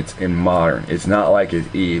her, and it's in modern. It's not like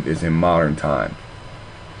it's Eve, it's in modern time.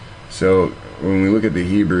 So when we look at the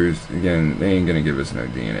Hebrews, again, they ain't gonna give us no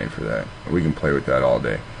DNA for that. We can play with that all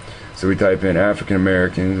day. So we type in African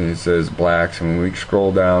Americans and it says blacks, and when we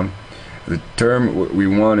scroll down, the term we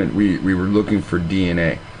wanted, we were looking for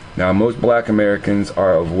DNA. Now most black Americans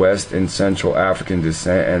are of West and Central African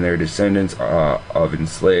descent, and their descendants of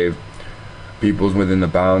enslaved peoples within the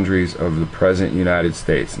boundaries of the present United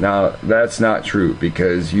States. Now that's not true,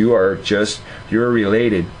 because you're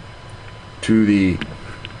related to the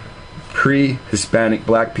pre-Hispanic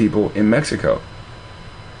black people in Mexico,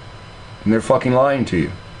 and they're fucking lying to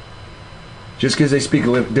you. Just because they speak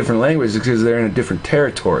a different language is because they're in a different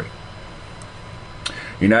territory.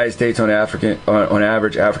 United States on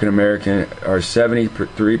average, African American are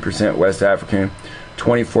 73% West African,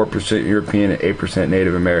 24% European, and 8%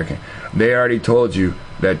 Native American. They already told you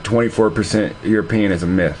that 24% European is a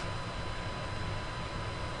myth.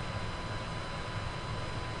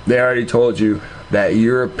 They already told you that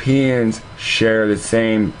Europeans share the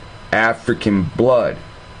same African blood.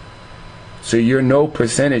 So you're no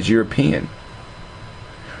percentage European.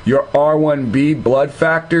 Your R1B blood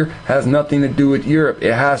factor has nothing to do with Europe.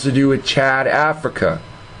 It has to do with Chad, Africa.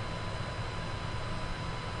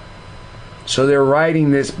 So they're writing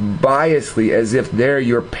this biasly as if they're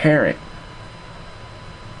your parent.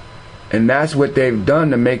 And that's what they've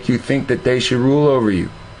done to make you think that they should rule over you.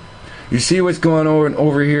 You see what's going on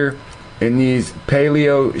over here in these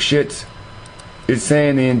paleo shits? It's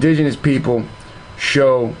saying the indigenous people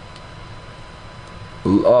show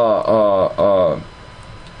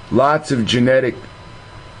lots of genetic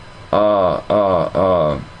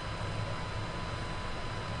the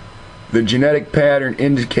genetic pattern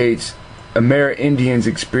indicates Amerindians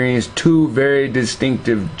experienced two very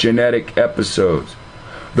distinctive genetic episodes.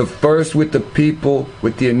 The first with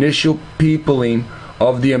the initial peopling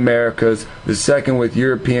of the Americas, the second with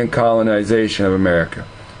European colonization of America.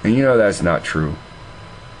 And you know that's not true.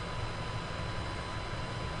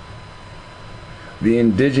 The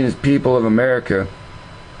indigenous people of America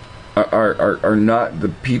are not the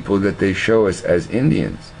people that they show us as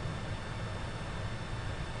Indians.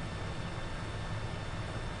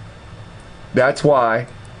 That's why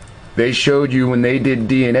they showed you when they did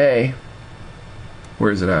DNA.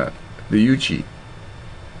 Where is it at? The Yuchi.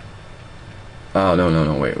 Oh,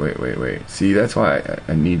 no, wait. See, that's why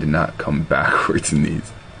I need to not come backwards in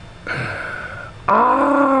these.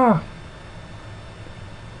 Ah!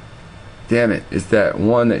 Damn it, it's that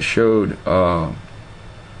one that showed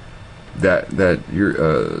that your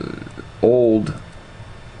old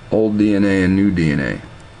DNA and new DNA.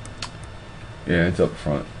 Yeah, it's up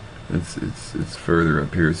front. It's further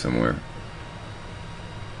up here somewhere.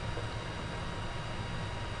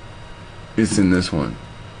 It's in this one.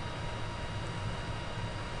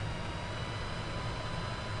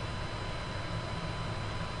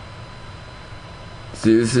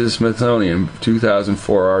 See, this is Smithsonian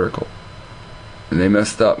 2004 article. And they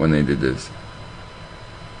messed up when they did this.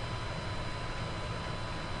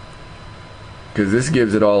 Because this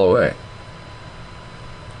gives it all away.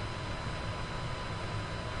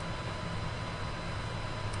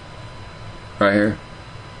 Right here.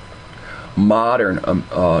 Modern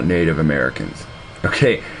Native Americans.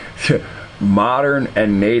 Okay. Modern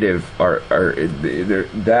and native are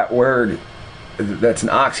that word, that's an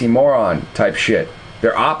oxymoron type shit.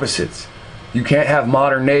 They're opposites. You can't have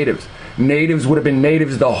modern natives. Natives would have been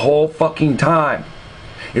natives the whole fucking time.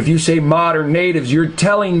 If you say modern natives, you're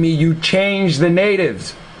telling me you changed the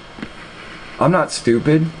natives. I'm not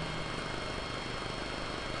stupid.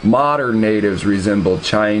 Modern natives resemble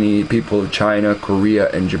Chinese people of China, Korea,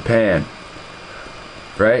 and Japan.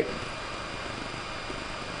 Right?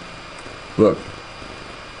 Look.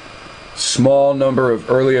 Small number of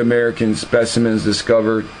early American specimens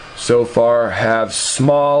discovered so far have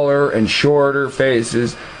smaller and shorter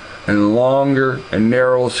faces and longer and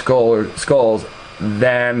narrow skulls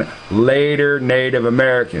than later Native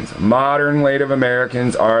Americans. Modern Native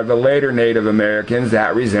Americans are the later Native Americans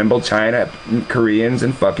that resemble China, Koreans,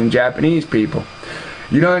 and fucking Japanese people.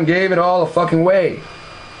 You done gave it all a fucking way.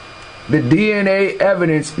 The DNA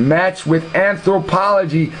evidence matched with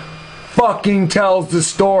anthropology fucking tells the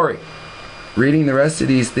story. Reading the rest of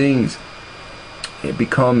these things, it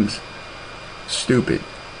becomes stupid.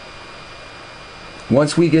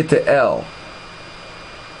 Once we get to L,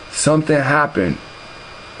 something happened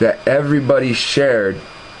that everybody shared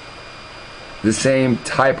the same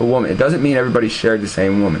type of woman. It doesn't mean everybody shared the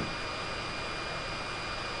same woman.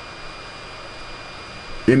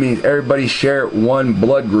 It means everybody shared one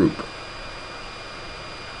blood group.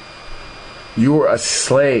 You were a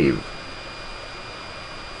slave.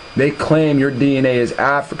 They claim your DNA is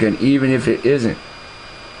African even if it isn't.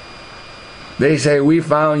 They say we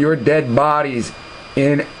found your dead bodies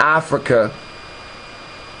in Africa,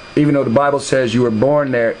 even though the Bible says you were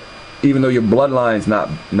born there, even though your bloodline's not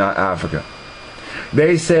Africa.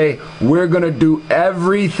 They say we're going to do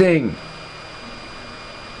everything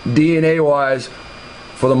DNA wise,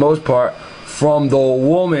 for the most part, from the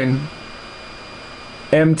woman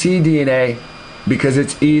mtDNA because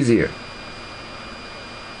it's easier.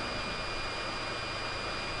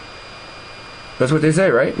 That's what they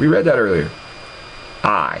say, right? We read that earlier.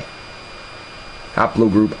 I.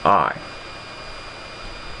 Haplogroup I.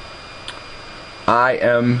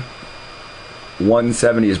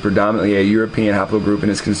 IM170 is predominantly a European haplogroup and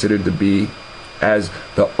is considered to be as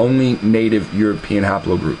the only native European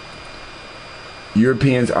haplogroup.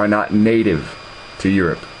 Europeans are not native to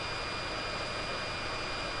Europe.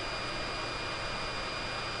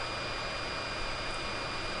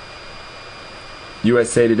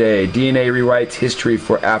 USA Today, DNA rewrites history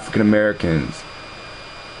for African Americans.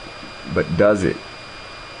 But does it?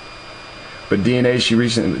 But DNA she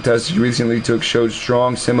recently took showed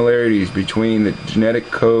strong similarities between the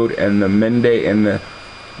genetic code and the Mende and the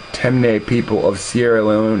Temne people of Sierra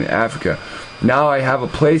Leone, Africa. Now I have a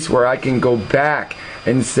place where I can go back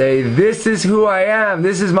and say, this is who I am,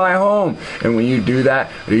 this is my home. And when you do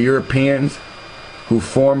that, the Europeans who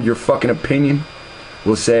formed your fucking opinion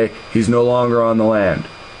will say, he's no longer on the land.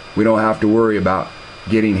 We don't have to worry about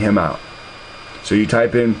getting him out. So you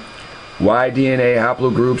type in Y-DNA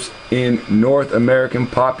haplogroups in North American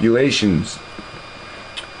populations.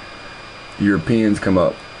 Europeans come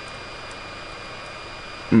up.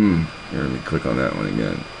 Here, let me click on that one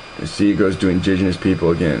again. You see, it goes to indigenous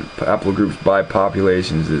people again. Haplogroups by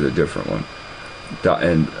populations is a different one.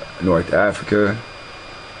 In North Africa,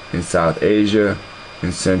 in South Asia,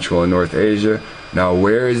 in Central and North Asia. Now,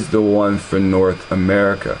 where is the one for North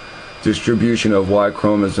America? Distribution of Y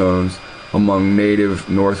chromosomes among native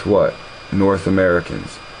North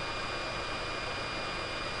Americans.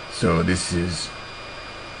 So this is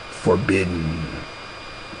forbidden.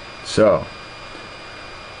 So,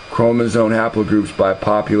 chromosome haplogroups by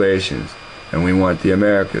populations. And we want the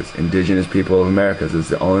Americas. Indigenous people of Americas is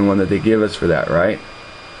the only one that they give us for that, right?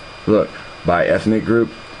 Look, by ethnic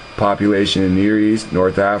group, population in Near East,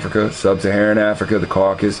 North Africa, Sub-Saharan Africa, the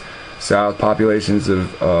Caucasus, South populations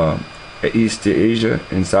of East Asia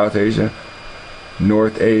and South Asia,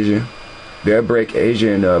 North Asia. They'll break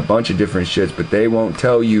Asia into a bunch of different shits, but they won't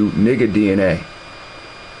tell you nigga DNA.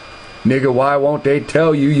 Nigga, why won't they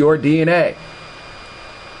tell you your DNA?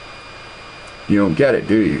 You don't get it,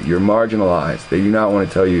 do you? You're marginalized. They do not want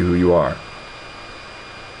to tell you who you are.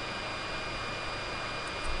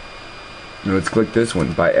 Now let's click this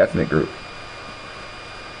one, by ethnic group.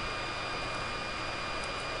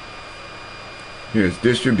 Here's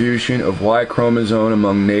distribution of Y chromosome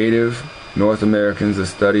among native North Americans, a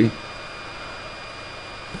study.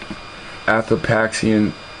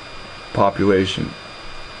 Athapascan population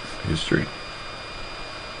history.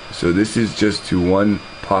 So this is just to one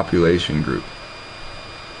population group.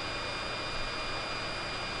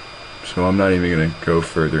 So I'm not even going to go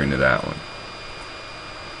further into that one.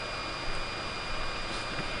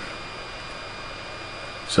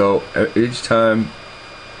 So each time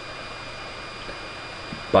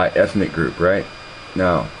by ethnic group, right?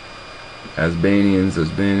 Now, Albanians,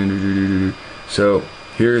 so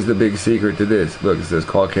here's the big secret to this. Look, it says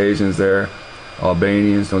Caucasians there,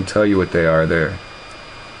 Albanians, don't tell you what they are there.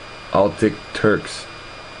 Altic Turks,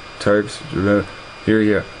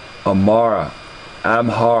 here, Amhara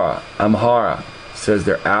says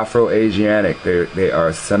they're Afro-Asiatic, they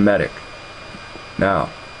are Semitic. Now,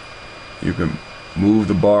 you can move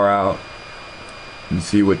the bar out and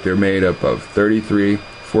see what they're made up of.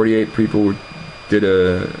 48 people did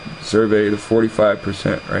a survey to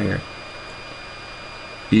 45% right here.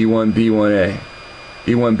 E1B1A,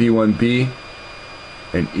 E1B1B,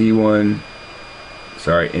 and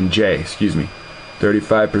and J, excuse me.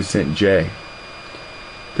 35% J.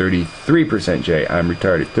 33% J, I'm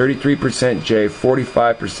retarded. 33% J,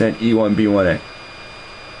 45% E1B1A.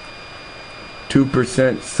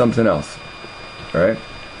 2% something else. Alright?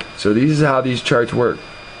 So these is how these charts work.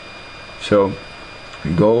 So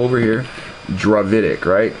go over here, Dravidic,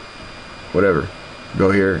 right? Whatever.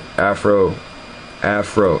 Go here, Afro,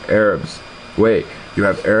 Arabs. Wait, you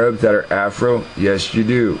have Arabs that are Afro? Yes, you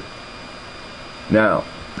do. Now,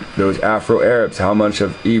 those Afro-Arabs, how much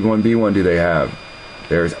of E1B1 do they have?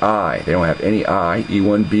 There's I. They don't have any I.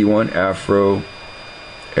 E1B1,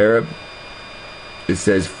 Afro-Arab. It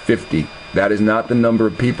says 50. That is not the number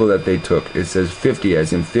of people that they took. It says 50,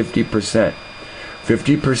 as in 50%.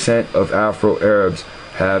 50% of Afro-Arabs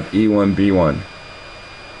have E1B1.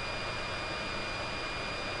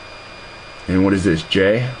 And what is this,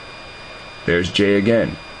 J? There's J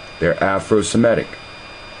again. They're Afro-Semitic.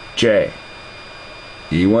 J.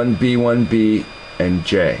 E1B1B and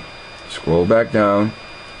J. Scroll back down.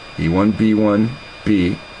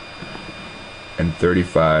 E1B1B and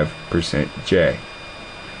 35% J.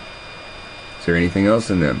 Is there anything else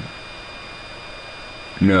in them?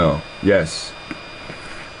 No. Yes.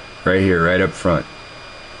 Right here, right up front.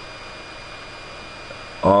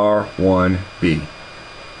 R1B.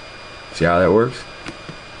 See how that works?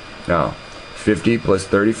 Now, 50 plus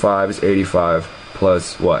 35 is 85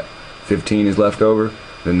 plus what? 15 is left over.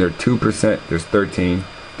 Then they're 2%. There's 13.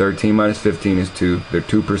 13 minus 15 is 2. They're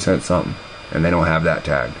 2% something. And they don't have that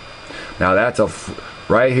tagged. Now that's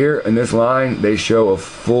right here in this line, they show a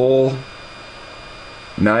full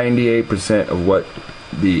 98% of what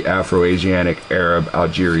the Afro-Asiatic Arab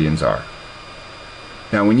Algerians are.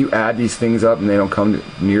 Now when you add these things up and they don't come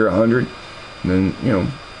near 100, then, you know,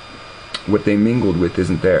 what they mingled with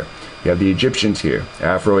isn't there. You have the Egyptians here,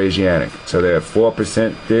 Afro-Asiatic. So they have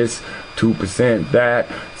 4% this, 2% that,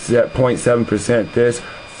 0.7% this,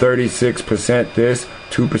 36% this,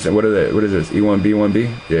 2%. What is this? E1B1B?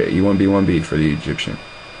 Yeah, E1B1B for the Egyptian.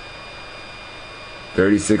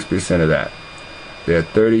 36% of that. They're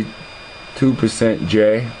 32%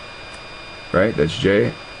 J, right? That's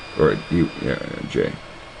J, or yeah, J.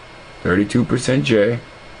 32% J.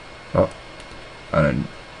 Oh, I done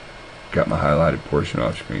got my highlighted portion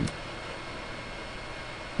off screen.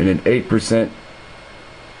 And then 8%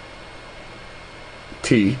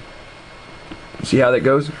 T. You see how that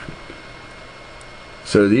goes?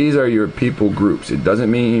 So these are your people groups. It doesn't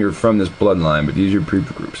mean you're from this bloodline, but these are your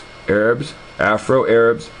people groups. Arabs,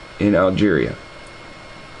 Afro-Arabs in Algeria,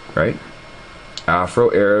 right?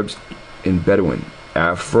 Afro-Arabs in Bedouin,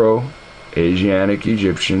 Afro-Asiatic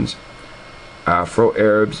Egyptians,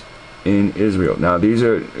 Afro-Arabs in Israel. Now these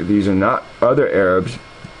are not other Arabs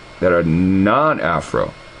that are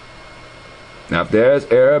non-Afro. Now if there's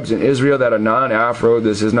Arabs in Israel that are non-Afro,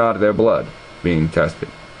 this is not their blood being tested.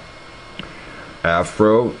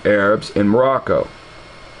 Afro-Arabs in Morocco.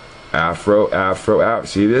 Afro.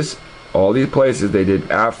 See this? All these places they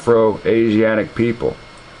did Afro-Asiatic people.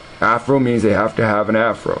 Afro means they have to have an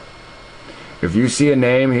Afro. If you see a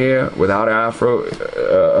name here without Afro,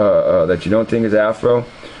 that you don't think is Afro,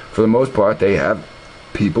 for the most part they have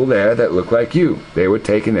people there that look like you. They were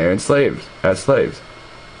taken there as slaves.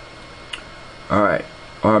 Alright,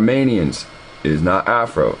 Armenians is not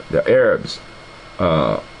Afro. The Arabs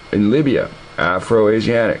in Libya,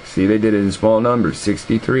 Afro-Asiatic. See, they did it in small numbers,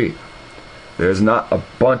 63. There's not a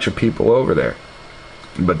bunch of people over there,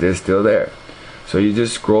 but they're still there. So you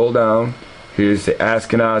just scroll down. Here's the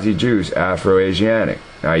Ashkenazi Jews, Afro-Asiatic.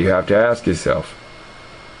 Now you have to ask yourself,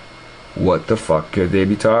 what the fuck could they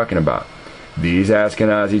be talking about? These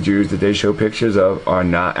Ashkenazi Jews that they show pictures of are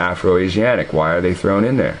not Afro-Asiatic. Why are they thrown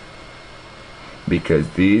in there? Because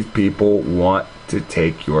these people want to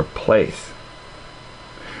take your place.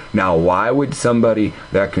 Now, why would somebody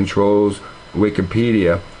that controls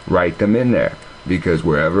Wikipedia write them in there? Because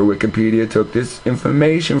wherever Wikipedia took this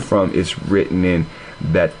information from, it's written in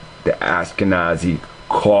that the Ashkenazi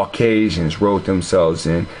Caucasians wrote themselves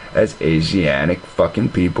in as Asiatic fucking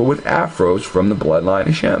people with afros from the bloodline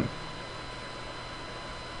of Shem.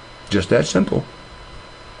 Just that simple.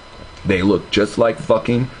 They look just like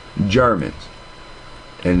fucking Germans.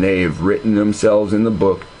 And they have written themselves in the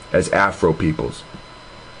book as Afro peoples.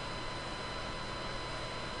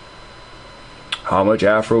 How much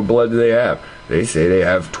Afro blood do they have? They say they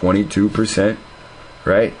have 22%,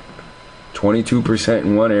 right? 22%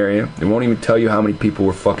 in one area. They won't even tell you how many people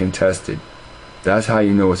were fucking tested. That's how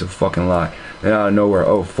you know it's a fucking lie. Then out of nowhere,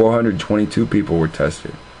 422 people were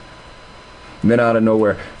tested. And then out of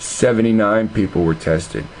nowhere, 79 people were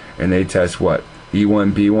tested. And they test what?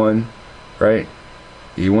 E1B1, right?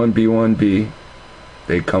 E1B1B,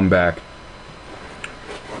 they come back,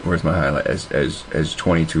 where's my highlight, as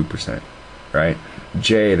 22%, right?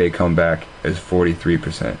 J, they come back as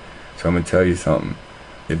 43%. So I'm going to tell you something.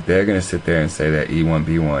 If they're going to sit there and say that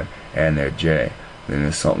E1B1 and they're J, then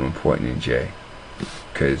there's something important in J.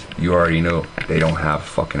 Because you already know they don't have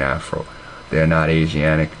fucking Afro. They're not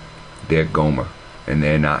Asiatic, they're Gomer. And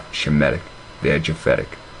they're not Shemitic, they're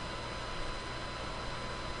Japhetic.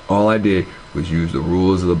 All I did was use the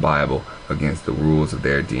rules of the Bible against the rules of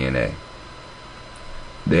their DNA.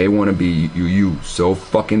 They want to be you so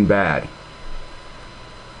fucking bad.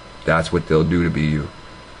 That's what they'll do to be you.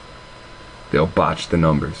 They'll botch the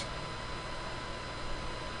numbers.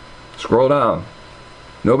 Scroll down.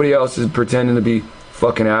 Nobody else is pretending to be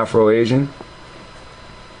fucking Afro-Asian.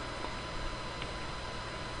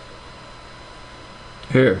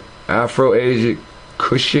 Here, Afro-Asian,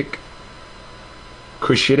 Cushitic,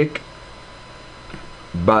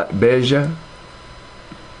 Beja,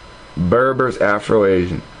 Berbers,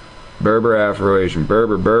 Afro-Asian, Berber, Afro-Asian,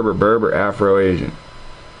 Berber, Afro-Asian,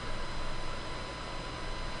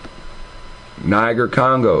 Niger,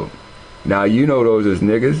 Congo. Now you know those as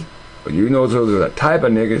niggas, but you know those are the type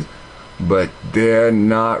of niggas, but they're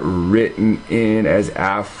not written in as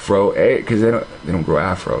Afro, because they don't grow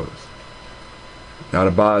afros. Now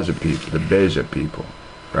the Baja people, the Beja people,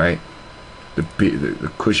 right?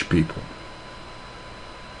 The Kush people.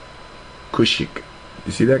 Kushik.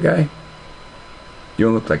 You see that guy? You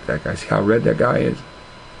don't look like that guy. See how red that guy is?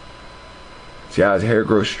 See how his hair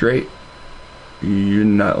grows straight? You're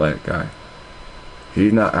not like that guy.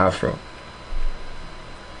 He's not Afro.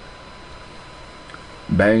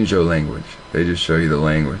 Banjo language. They just show you the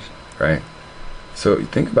language, right? So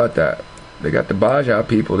think about that. They got the Baja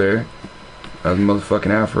people there. That's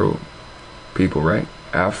motherfucking Afro people, right?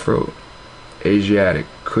 Afro, Asiatic,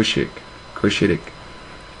 Cushitic.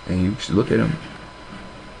 And you look at them.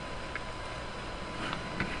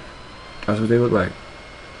 That's what they look like.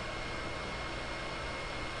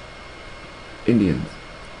 Indians.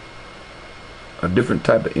 A different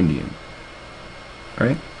type of Indian.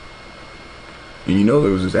 Right? And you know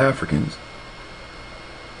those as Africans.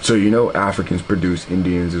 So you know Africans produce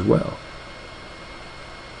Indians as well.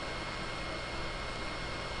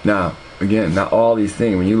 Now, again, not all these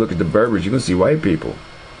things. When you look at the Berbers, you can see white people.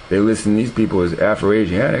 They listen to these people as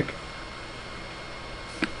Afro-Asiatic.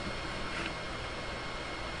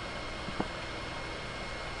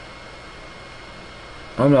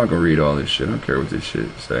 I'm not gonna read all this shit. I don't care what this shit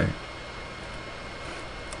say.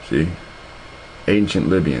 See? Ancient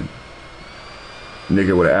Libyan.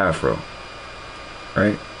 Nigga with an afro.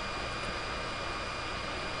 Right?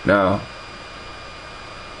 Now,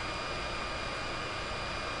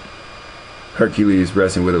 Hercules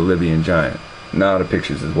wrestling with a Libyan giant. Now the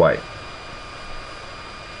pictures is white.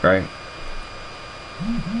 Right?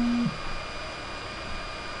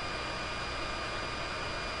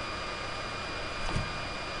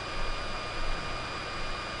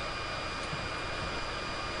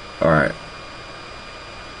 Alright.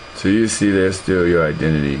 So you see there's still your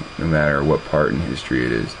identity, no matter what part in history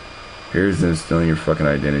it is. Here's them stealing your fucking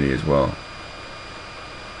identity as well.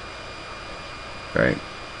 Right?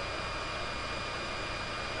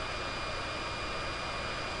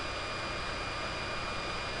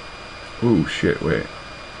 Ooh, shit, wait.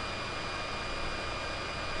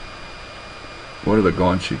 What are the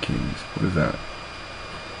Guanche Kings? What is that?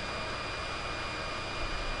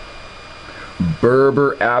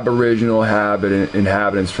 Berber Aboriginal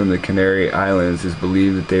inhabitants from the Canary Islands. Is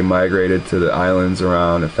believed that they migrated to the islands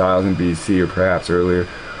around 1000 BC or perhaps earlier.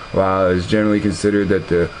 While it is generally considered that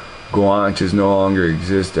the Guanches no longer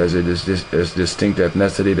exist as a distinct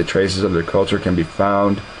ethnicity, the traces of their culture can be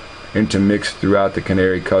found intermixed throughout the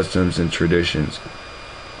Canary customs and traditions.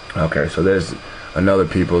 Okay, so there's another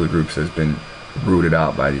people of the groups that's been rooted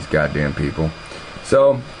out by these goddamn people.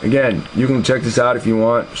 So, again, you can check this out if you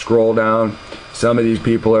want. Scroll down. Some of these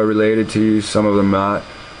people are related to you, some of them not.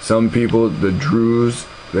 Some people, the Druze,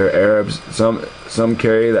 they're Arabs. Some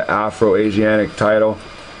carry the Afro-Asiatic title,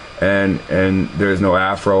 and there's no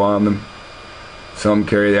Afro on them. Some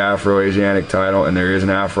carry the Afro-Asiatic title, and there is an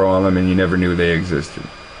Afro on them, and you never knew they existed.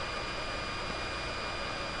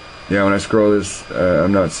 Yeah, when I scroll this,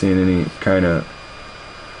 I'm not seeing any kind of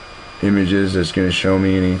images that's going to show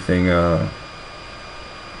me anything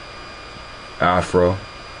Afro.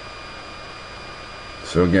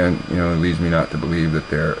 So again, you know, it leads me not to believe that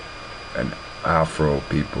they're an Afro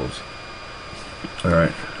peoples.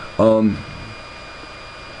 Alright.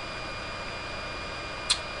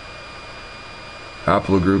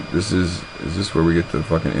 Haplogroup, is this where we get the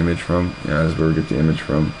fucking image from? Yeah, this is where we get the image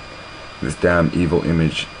from. This damn evil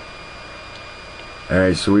image.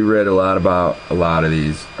 Alright, so we read a lot about a lot of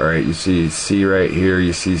these. Alright, you see C right here,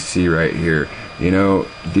 you see C right here. You know,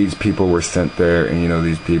 these people were sent there, and you know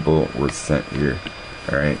these people were sent here.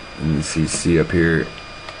 Alright, and you see C up here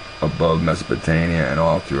above Mesopotamia and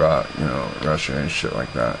all throughout, you know, Russia and shit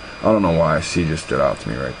like that. I don't know why C just stood out to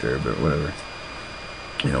me right there, but whatever.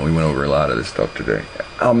 You know, we went over a lot of this stuff today.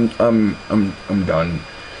 I'm done.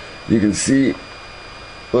 You can see,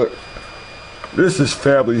 look. This is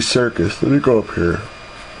Family Circus. Let me go up here.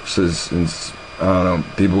 This is, I don't know,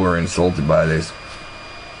 people were insulted by this.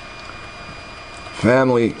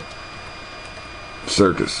 Family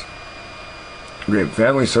Circus. Great.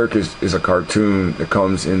 Family Circus is a cartoon that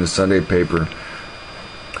comes in the Sunday paper.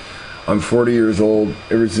 I'm 40 years old.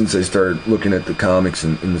 Ever since I started looking at the comics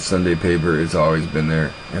in the Sunday paper, it's always been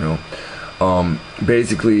there, you know.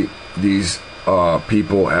 Basically, these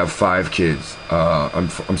people have 5 kids.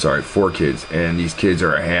 I'm sorry, 4 kids, and these kids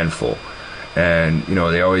are a handful. And you know,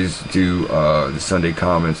 they always do the Sunday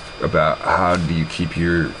comments about how do you keep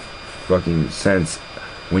your fucking sense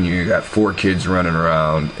when you got 4 kids running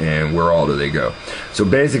around, and where all do they go? So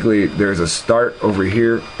basically, there's a start over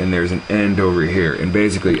here and there's an end over here, and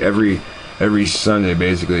basically every Sunday,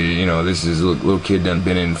 basically, you know, this is a little kid done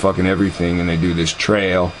been in fucking everything, and they do this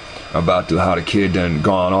trail about how the kid done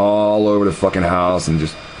gone all over the fucking house and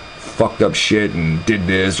just fucked up shit and did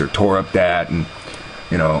this or tore up that, and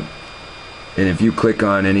you know, and if you click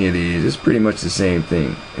on any of these, it's pretty much the same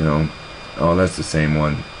thing, you know. Oh, that's the same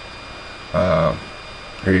one.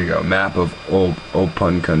 Here you go, map of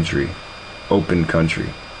open country,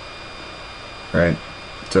 right?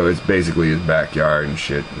 So it's basically his backyard and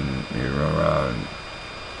shit, and you run around, and,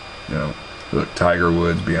 you know. Look, Tiger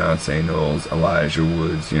Woods, Beyonce Knowles, Elijah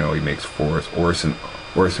Woods, you know, he makes forests,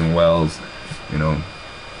 Orson Welles, you know.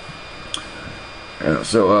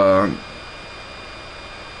 So,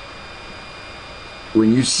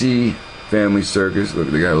 when you see Family Circus, look,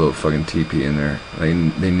 they got a little fucking teepee in there. They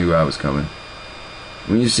knew I was coming.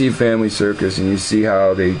 When you see Family Circus and you see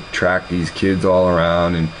how they track these kids all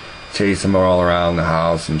around and chase them all around the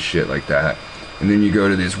house and shit like that, and then you go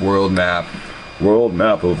to this world map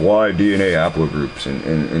of Y DNA haplogroups,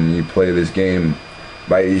 and you play this game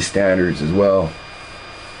by these standards as well.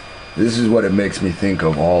 This is what it makes me think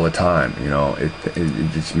of all the time. You know, it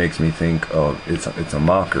just makes me think of it's a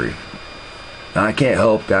mockery. Now, I can't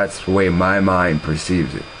help that's the way my mind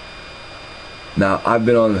perceives it. Now, I've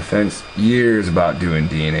been on the fence years about doing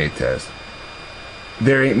DNA tests.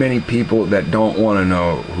 There ain't many people that don't want to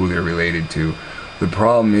know who they're related to. The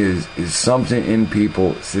problem is something in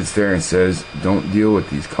people sits there and says, don't deal with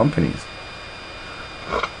these companies.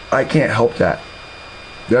 I can't help that.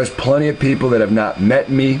 There's plenty of people that have not met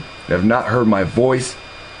me, that have not heard my voice,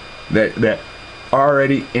 that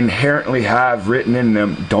already inherently have written in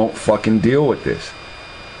them, don't fucking deal with this.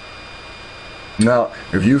 Now,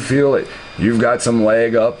 if you feel it, you've got some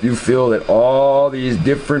leg up, you feel that all these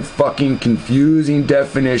different fucking confusing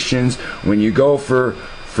definitions, when you go for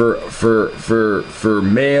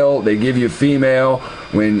male, they give you female.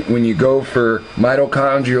 When you go for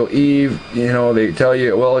mitochondrial Eve, you know, they tell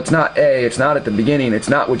you, well, it's not A, it's not at the beginning, it's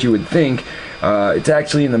not what you would think, it's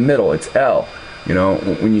actually in the middle, it's L. You know,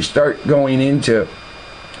 when you start going into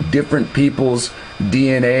different people's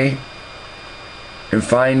DNA and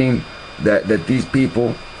finding that these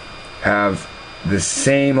people have the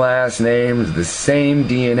same last names, the same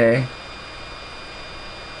DNA,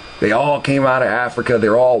 they all came out of Africa,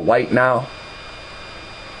 they're all white now.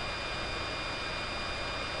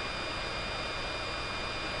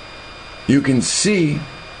 You can see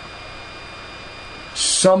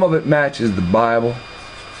some of it matches the Bible,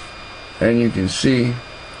 and you can see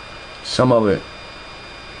some of it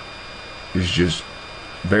is just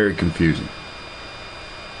very confusing.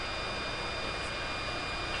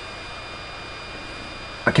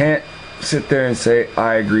 I can't sit there and say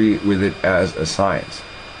I agree with it as a science,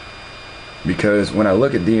 because when I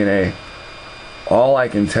look at DNA, all I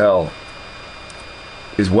can tell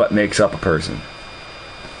is what makes up a person.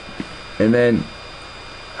 And then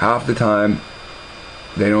half the time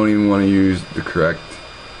they don't even want to use the correct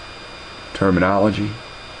terminology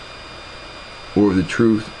or the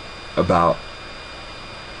truth about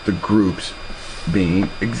the groups being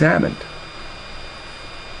examined.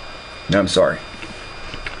 Now, I'm sorry.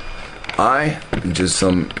 I am just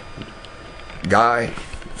some guy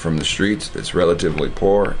from the streets that's relatively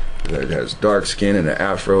poor, that has dark skin and an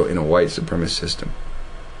afro in a white supremacist system.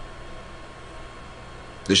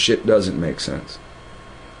 This shit doesn't make sense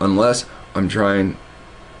unless I'm trying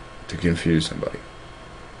to confuse somebody.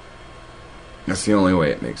 That's the only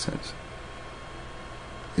way it makes sense.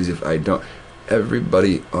 Is if I don't.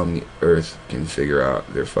 Everybody on the earth can figure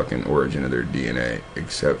out their fucking origin of their DNA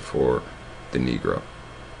except for the Negro.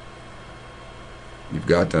 You've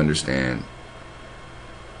got to understand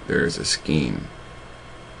there is a scheme.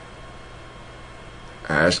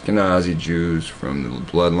 Ashkenazi Jews from the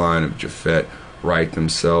bloodline of Japhet write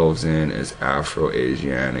themselves in as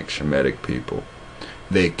Afro-Asiatic Shemitic people.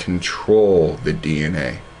 They control the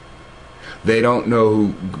DNA. They don't know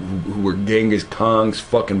who Genghis Khan's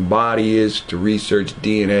fucking body is to research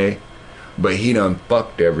DNA, but he done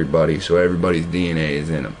fucked everybody, so everybody's DNA is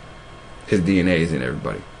in him. His DNA is in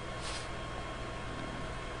everybody.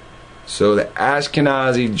 So the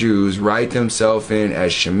Ashkenazi Jews write themselves in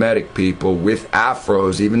as Shemitic people with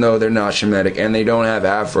afros, even though they're not Shemitic and they don't have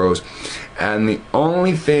afros. And the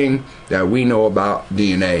only thing that we know about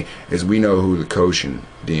DNA is we know who the Koshin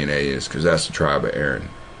DNA is, because that's the tribe of Aaron.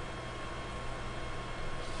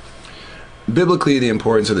 Biblically, the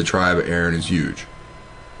importance of the tribe of Aaron is huge.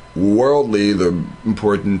 Worldly, the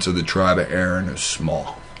importance of the tribe of Aaron is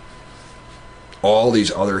small. All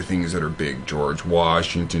these other things that are big, George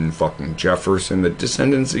Washington, fucking Jefferson, the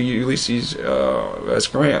descendants of Ulysses S.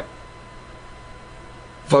 Grant,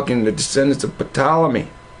 fucking the descendants of Ptolemy.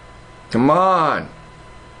 Come on.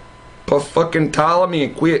 Fucking Ptolemy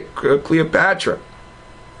and Cleopatra.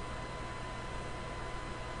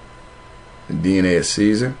 The DNA of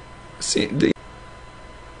Caesar. The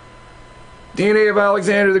DNA of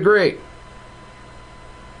Alexander the Great.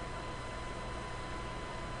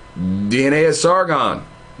 DNA of Sargon.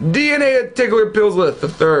 DNA of Tiglath-Pileser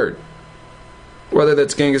III. Whether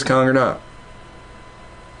that's Genghis Khan or not.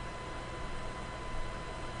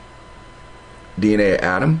 DNA of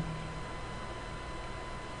Adam.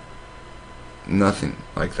 Nothing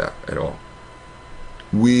like that at all.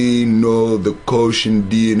 We know the Koshin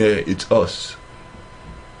DNA, it's us.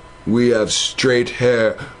 We have straight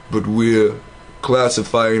hair, but we're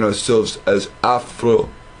classifying ourselves as Afro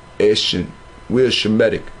Asian. We're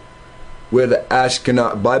Shemitic. We're the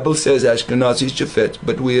Ashkenazi. Bible says Ashkenazi Shafet,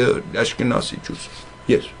 but we're Ashkenazi Jews.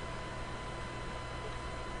 Yes.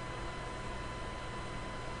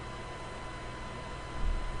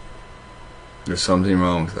 There's something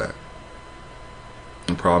wrong with that.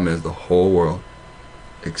 The problem is the whole world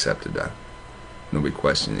accepted that. Nobody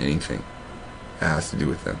questioned anything that has to do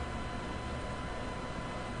with them.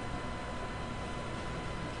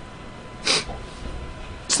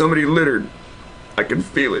 Somebody littered. I can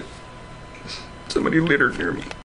feel it. Somebody littered near me.